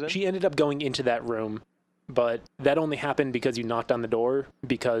room that she was in? She ended up going into that room, but that only happened because you knocked on the door,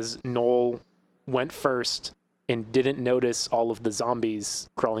 because Noel went first and didn't notice all of the zombies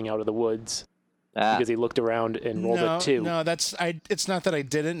crawling out of the woods because he looked around and rolled a 2. No, it's not that I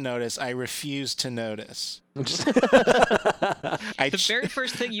didn't notice. I refused to notice. I The very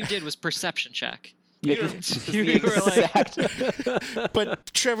first thing you did was perception check. Yeah. You were like, Exact-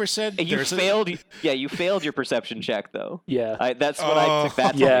 But Trevor said you there's failed. Yeah, you failed your perception check though. Yeah. That's what I took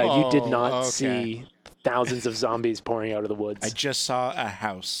that. to Yeah, mean. you did not okay. see thousands of zombies pouring out of the woods. I just saw a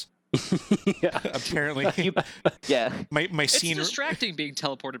house. Yeah. Apparently, Yeah. my it's scene. distracting being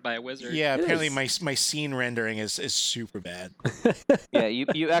teleported by a wizard. Yeah, It apparently is. my scene rendering is super bad. Yeah.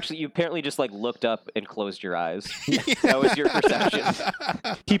 You apparently just like looked up and closed your eyes. That was your perception.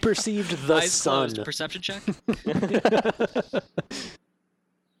 He perceived the Eyes sun. closed. Perception check.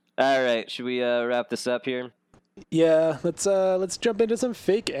 All right. Should we wrap this up here? Yeah, let's jump into some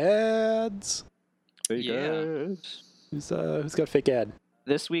fake ads. Yeah. Who's got a fake ad?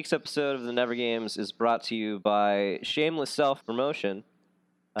 This week's episode of the Never Games is brought to you by shameless self-promotion.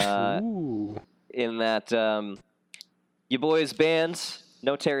 Ooh. In that your boys' band,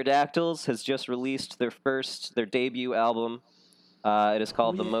 No Pterodactyls, has just released their debut album. It is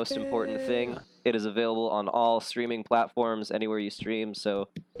called The Most Important Thing. It is available on all streaming platforms, anywhere you stream. So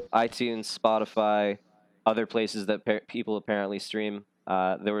iTunes, Spotify, other places that people apparently stream.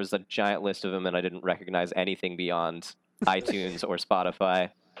 There was a giant list of them, and I didn't recognize anything beyond iTunes or Spotify.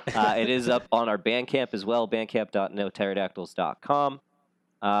 It is up on our Bandcamp as well, bandcamp.nopterodactyls.com.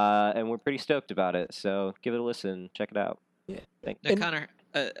 And we're pretty stoked about it, so give it a listen. Check it out. Yeah. Thank Now, Connor,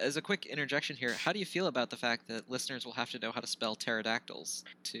 as a quick interjection here, how do you feel about the fact that listeners will have to know how to spell pterodactyls?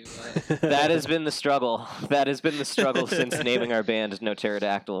 That has been the struggle. That has been the struggle since naming our band No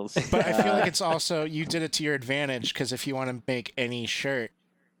Pterodactyls. But I feel like it's also you did it to your advantage because if you want to make any shirt,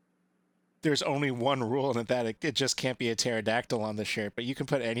 there's only one rule in that it just can't be a pterodactyl on the shirt, but you can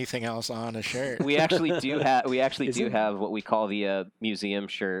put anything else on a shirt. We actually do have Is it? what we call the museum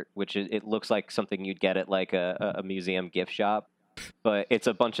shirt, which it looks like something you'd get at like a museum gift shop, but it's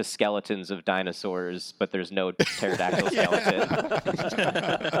a bunch of skeletons of dinosaurs, but there's no pterodactyl skeleton.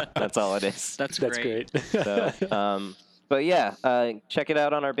 That's all it is. That's That's great. great. So, but yeah, check it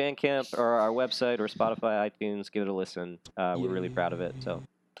out on our Bandcamp or our website or Spotify, iTunes. Give it a listen. We're really proud of it. So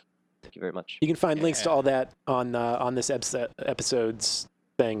thank you very much. You can find links to all that on this episode's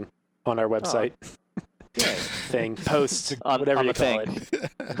thing on our website. Thing, post, whatever on you the call thing.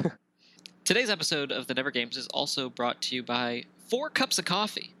 it. Today's episode of the Never Games is also brought to you by 4 Cups of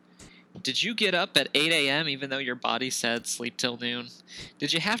Coffee. Did you get up at 8 a.m. even though your body said sleep till noon?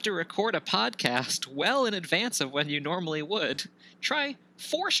 Did you have to record a podcast well in advance of when you normally would? Try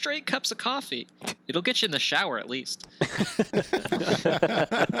 4 straight cups of coffee. It'll get you in the shower at least.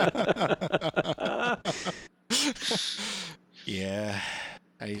 Yeah,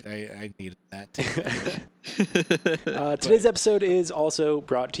 I needed that too. Today's episode is also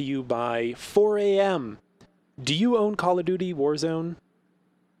brought to you by 4AM. Do you own Call of Duty Warzone?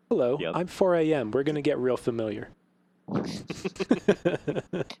 Hello, Yep. I'm 4AM. We're going to get real familiar.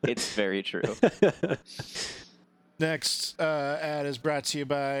 It's very true. Next ad is brought to you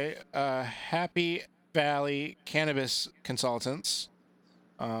by Happy Valley Cannabis Consultants.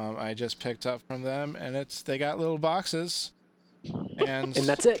 I just picked up from them, and they got little boxes, and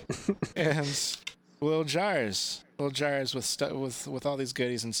that's it. and little jars with all these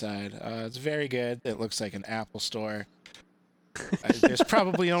goodies inside. It's very good. It looks like an Apple store. There's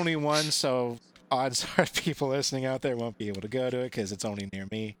probably only one, so odds are people listening out there won't be able to go to it because it's only near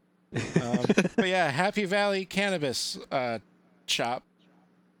me. But yeah, Happy Valley Cannabis Shop.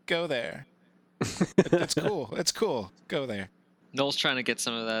 Go there. It's cool. It's cool. Go there. Noel's trying to get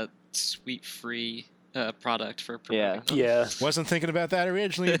some of that sweet free product for Yeah. promoting them. Yeah. Wasn't thinking about that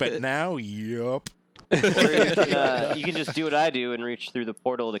originally, but now, yup. Or you can just do what I do and reach through the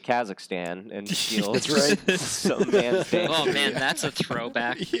portal to Kazakhstan and steal That's right. some man's thing. Oh man, that's a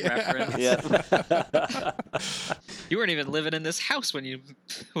throwback reference. Yeah. You weren't even living in this house when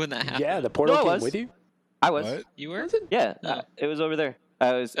that happened. Yeah, the portal No, I came was. with you? I was. What? You were? Yeah, Oh. it was over there.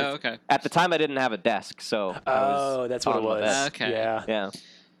 I was. Oh, okay. At the time, I didn't have a desk, so. I was Oh, that's what it on my was. bed. Okay. Yeah. Yeah.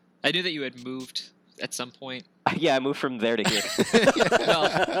 I knew that you had moved at some point. Yeah, I moved from there to here. Well,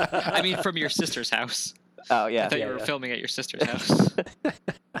 I mean, from your sister's house. Oh, I yeah. thought Yeah, you were yeah. filming at your sister's house.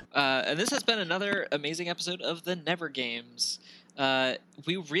 And this has been another amazing episode of the Never Games.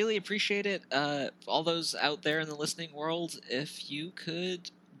 We really appreciate it. All those out there in the listening world, if you could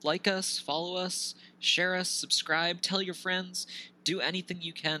like us, follow us, share us, subscribe, tell your friends, do anything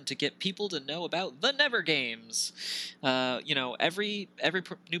you can to get people to know about the Never Games. Every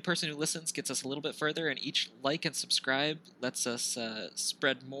new person who listens gets us a little bit further, and each like and subscribe lets us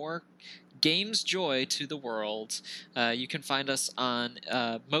spread more games joy to the world. You can find us on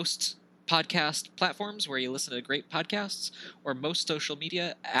most podcast platforms where you listen to great podcasts, or most social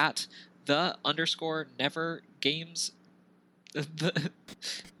media at _never_games.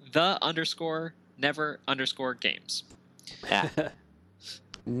 _never_games. Yeah.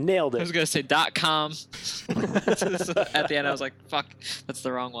 Nailed I was it. going to say .com. At the end, I was like, fuck, that's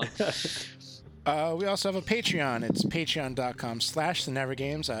the wrong one. We also have a Patreon. It's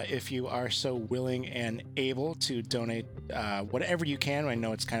patreon.com/thenevergames. If you are so willing and able to donate whatever you can. I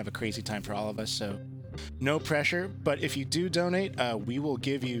know it's kind of a crazy time for all of us, so no pressure. But if you do donate, we will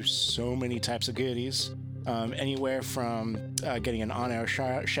give you so many types of goodies. Anywhere from getting an on-air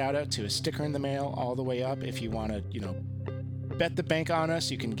shout out to a sticker in the mail, all the way up. If you want to, bet the bank on us,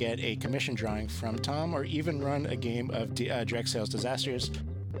 you can get a commission drawing from Tom, or even run a game of direct sales disasters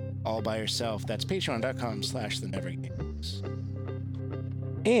all by yourself. That's patreon.com/thenevergames.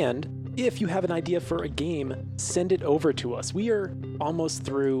 And if you have an idea for a game, send it over to us. We are almost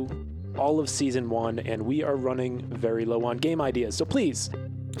through all of season 1, and we are running very low on game ideas. So please,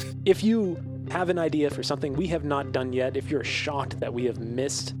 if you have an idea for something we have not done yet, if you're shocked that we have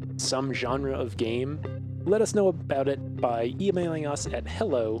missed some genre of game, let us know about it by emailing us at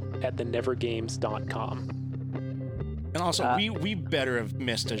hello@thenevergames.com. And also, we better have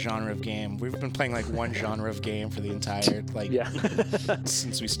missed a genre of game. We've been playing like one genre of game for the entire Yeah.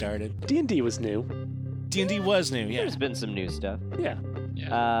 since we started. D&D was new. D&D was new, yeah. There's been some new stuff. Yeah.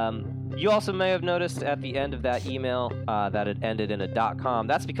 You also may have noticed at the end of that email that it ended in a .com.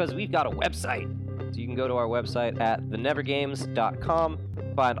 That's because we've got a website. So you can go to our website at thenevergames.com,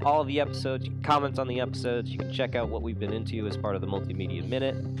 find all of the episodes, you can comment on the episodes, you can check out what we've been into as part of the Multimedia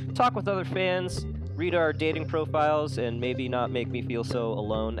Minute, talk with other fans, read our dating profiles, and maybe not make me feel so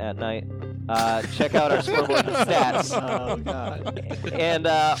alone at night. Check out our scoreboard and stats. Oh, God. And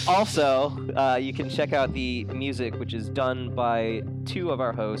also, you can check out the music, which is done by 2 of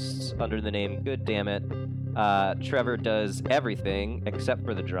our hosts under the name Good Damn It. Trevor does everything except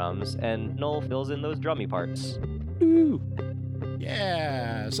for the drums, and Noel fills in those drummy parts. Ooh.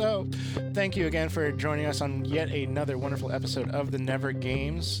 Yeah. So, thank you again for joining us on yet another wonderful episode of the Never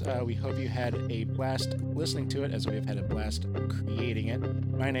Games. We hope you had a blast listening to it, as we have had a blast creating it.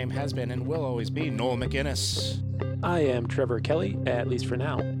 My name has been and will always be Noel McGinnis. I am Trevor Kelly, at least for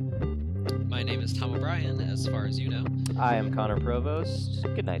now. My name is Tom O'Brien, as far as you know. I am Connor Provost.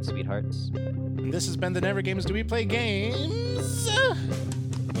 Good night, sweethearts. And this has been the Never Games. Do we play games?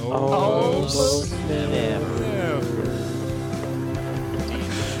 Almost never. No.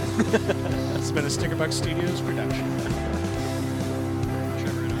 It's been a Stickerbuck Studios production.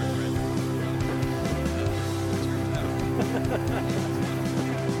 Trevor and our friend.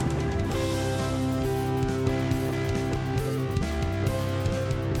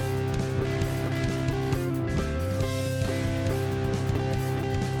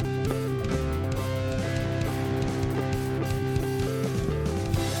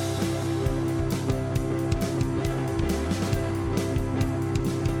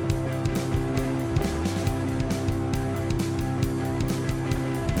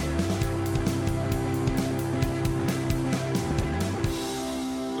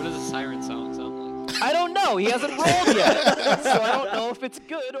 I don't know. He hasn't rolled yet, so I don't know if it's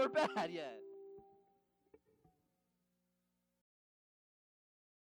good or bad yet.